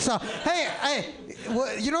fuck yourself. Hey,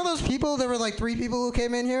 you know those people? There were like 3 people who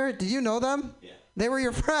came in here. Did you know them? Yeah. They were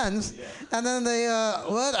your friends. Yeah. And then they,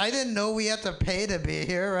 what? I didn't know we had to pay to be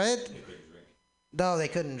here, right? They couldn't drink. No, they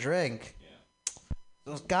couldn't drink. Yeah.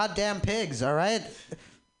 Those goddamn pigs, all right?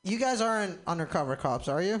 You guys aren't undercover cops,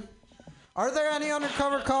 are you? Are there any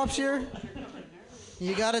undercover cops here?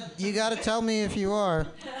 You gotta tell me if you are.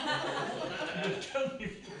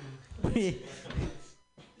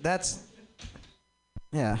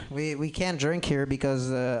 We can't drink here because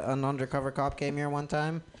an undercover cop came here one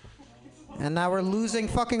time. And now we're losing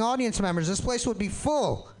fucking audience members. This place would be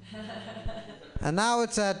full. And now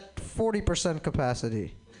it's at 40%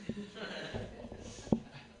 capacity.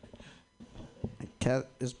 Cat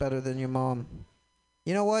is better than your mom.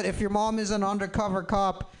 You know what? If your mom is an undercover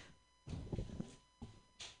cop,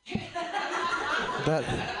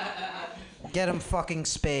 get him fucking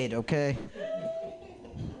spayed, okay?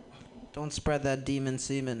 Don't spread that demon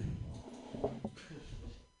semen.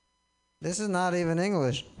 This is not even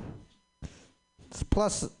English. It's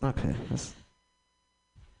plus. Okay.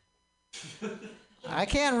 I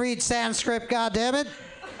can't read Sanskrit, goddammit.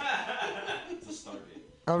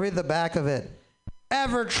 I'll read the back of it.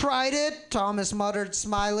 Ever tried it? Thomas muttered,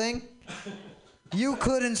 smiling. You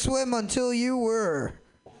couldn't swim until you were.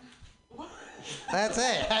 That's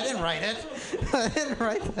it. I didn't write it. I didn't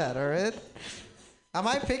write that, all right? Am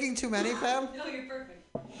I picking too many, Pam? No, you're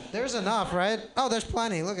perfect. There's enough, right? Oh, there's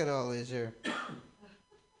plenty. Look at all these here.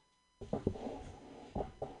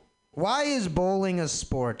 Why is bowling a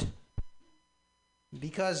sport?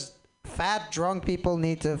 Because fat, drunk people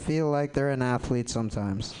need to feel like they're an athlete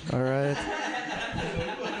sometimes, all right?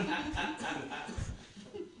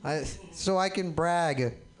 So I can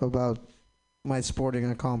brag about my sporting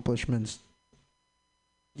accomplishments.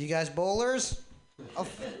 You guys bowlers?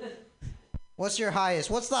 What's your highest?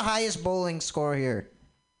 What's the highest bowling score here?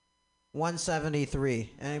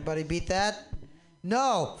 173. Anybody beat that?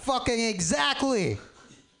 No, fucking exactly.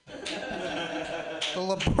 The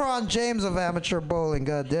LeBron James of amateur bowling,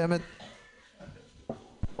 god damn it.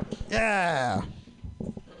 Yeah.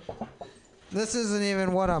 This isn't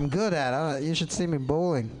even what I'm good at. You should see me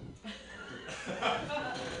bowling.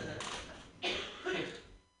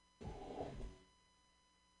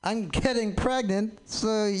 I'm getting pregnant,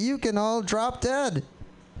 so you can all drop dead.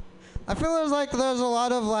 I feel there's a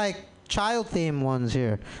lot of like child theme ones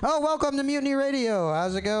here. Oh, welcome to Mutiny Radio.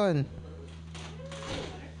 How's it going?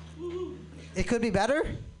 It could be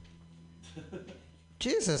better?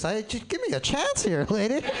 Jesus, just give me a chance here,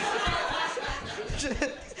 lady.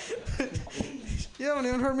 You haven't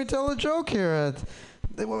even heard me tell a joke here.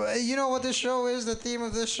 You know what this show is? The theme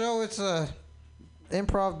of this show, it's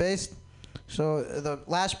improv based. So the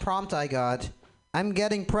last prompt I got, I'm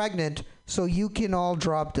getting pregnant, so you can all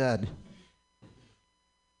drop dead.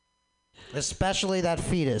 Especially that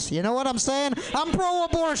fetus. You know what I'm saying? I'm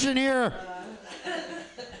pro-abortion here.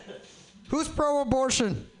 Who's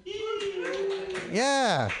pro-abortion?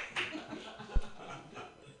 Yeah.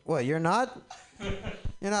 What, you're not?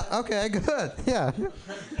 You're not? Okay, good. Yeah.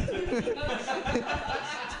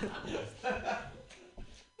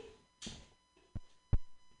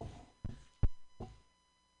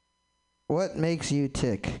 What makes you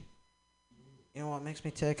tick? You know what makes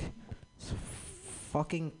me tick? It's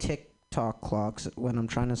fucking TikTok clocks when I'm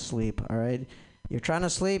trying to sleep, alright? You're trying to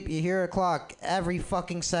sleep, you hear a clock every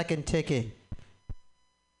fucking second ticking.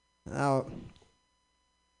 Now,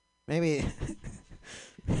 maybe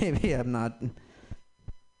I'm not.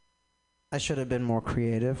 I should have been more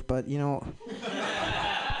creative, but you know.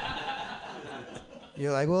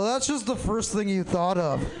 You're like, well, that's just the first thing you thought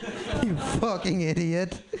of. You fucking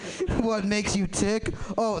idiot. What makes you tick?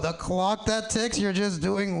 Oh, the clock that ticks? You're just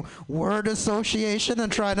doing word association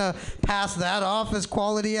and trying to pass that off as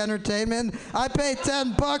quality entertainment? I paid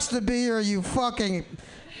 $10 to be here, you fucking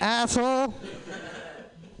asshole.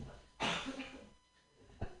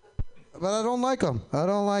 But I don't like them. I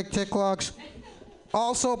don't like tick clocks.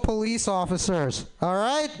 Also, police officers. All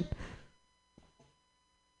right?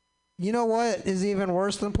 You know what is even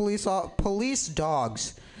worse than police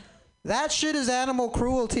dogs? That shit is animal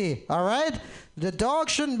cruelty, all right? The dog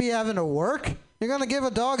shouldn't be having to work. You're going to give a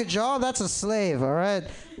dog a job? That's a slave, all right?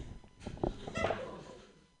 I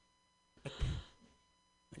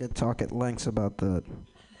could talk at lengths about that.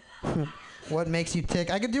 What makes you tick?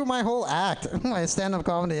 I could do my whole act, my stand-up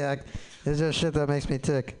comedy act. It's just shit that makes me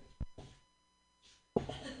tick.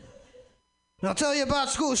 I'll tell you about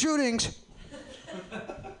school shootings.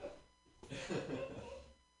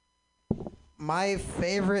 My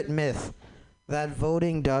favorite myth, that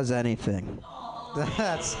voting does anything.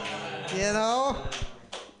 That's, you know,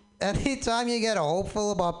 anytime you get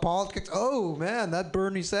hopeful about politics, oh man, that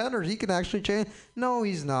Bernie Sanders, he can actually change. No,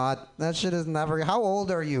 he's not. That shit is never. How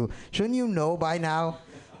old are you? Shouldn't you know by now?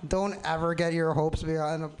 Don't ever get your hopes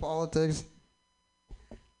behind the politics.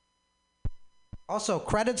 Also,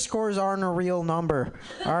 credit scores aren't a real number,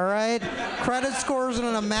 all right? Credit scores are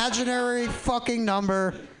an imaginary fucking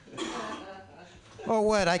number. Oh,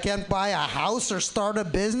 what? I can't buy a house or start a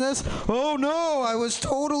business? Oh, no, I was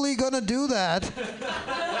totally going to do that.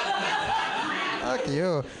 Fuck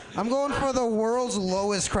you. I'm going for the world's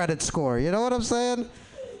lowest credit score. You know what I'm saying?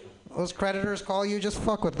 Those creditors call you, just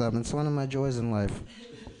fuck with them. It's one of my joys in life.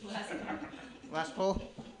 Last pull.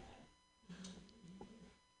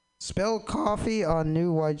 Spill coffee on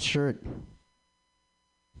new white shirt.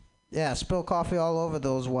 Yeah, spill coffee all over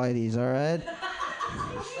those whiteys, all right?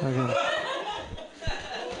 Okay.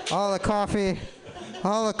 All the coffee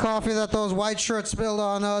that those white shirts spilled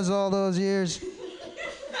on us all those years.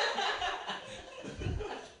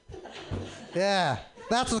 Yeah,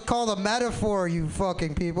 that's what's called a metaphor, you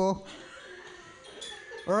fucking people.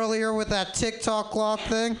 Earlier with that TikTok clock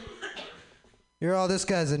thing, you're all, this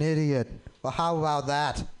guy's an idiot. Well, how about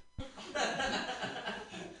that?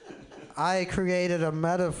 I created a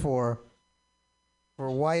metaphor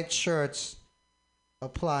for white shirts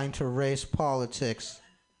applying to race politics.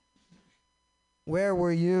 Where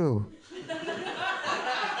were you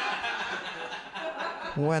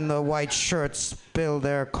when the white shirts spilled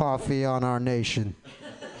their coffee on our nation?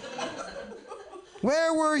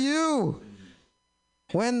 Where were you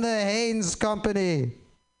when the Haynes Company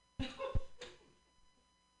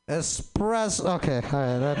okay, all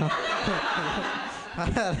right. I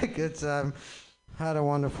had a good time. Had a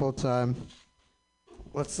wonderful time.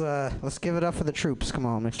 Let's give it up for the troops. Come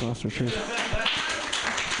on, make some noise for troops.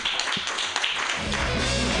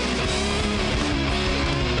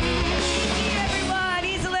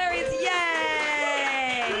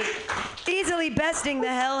 besting the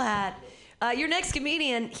hell hat. Your next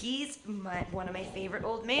comedian, he's one of my favorite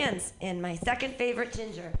old mans and my second favorite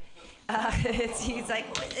ginger. He's like,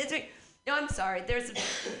 no, I'm sorry.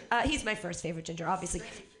 He's my first favorite ginger, obviously.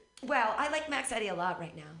 Well, I like Max Eddie a lot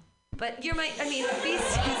right now. But you're and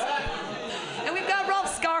we've got Rolf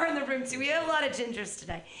Scar in the room, too. We have a lot of gingers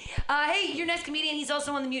today. Hey, your next comedian, he's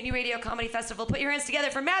also on the Mutiny Radio Comedy Festival. Put your hands together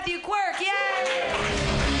for Matthew Quirk. Yay!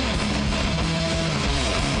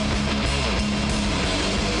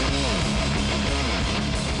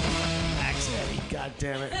 Max Eddie, God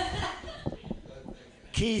damn it.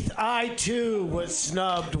 Keith, I too was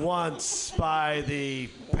snubbed once by the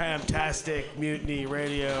fantastic Mutiny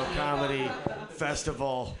Radio Comedy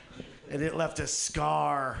Festival, and it left a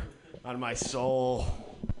scar on my soul.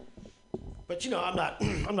 But you know, I'm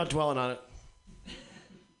not dwelling on it.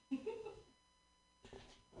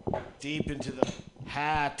 Deep into the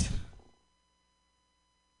hat.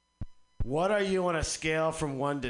 What are you on a scale from 1 to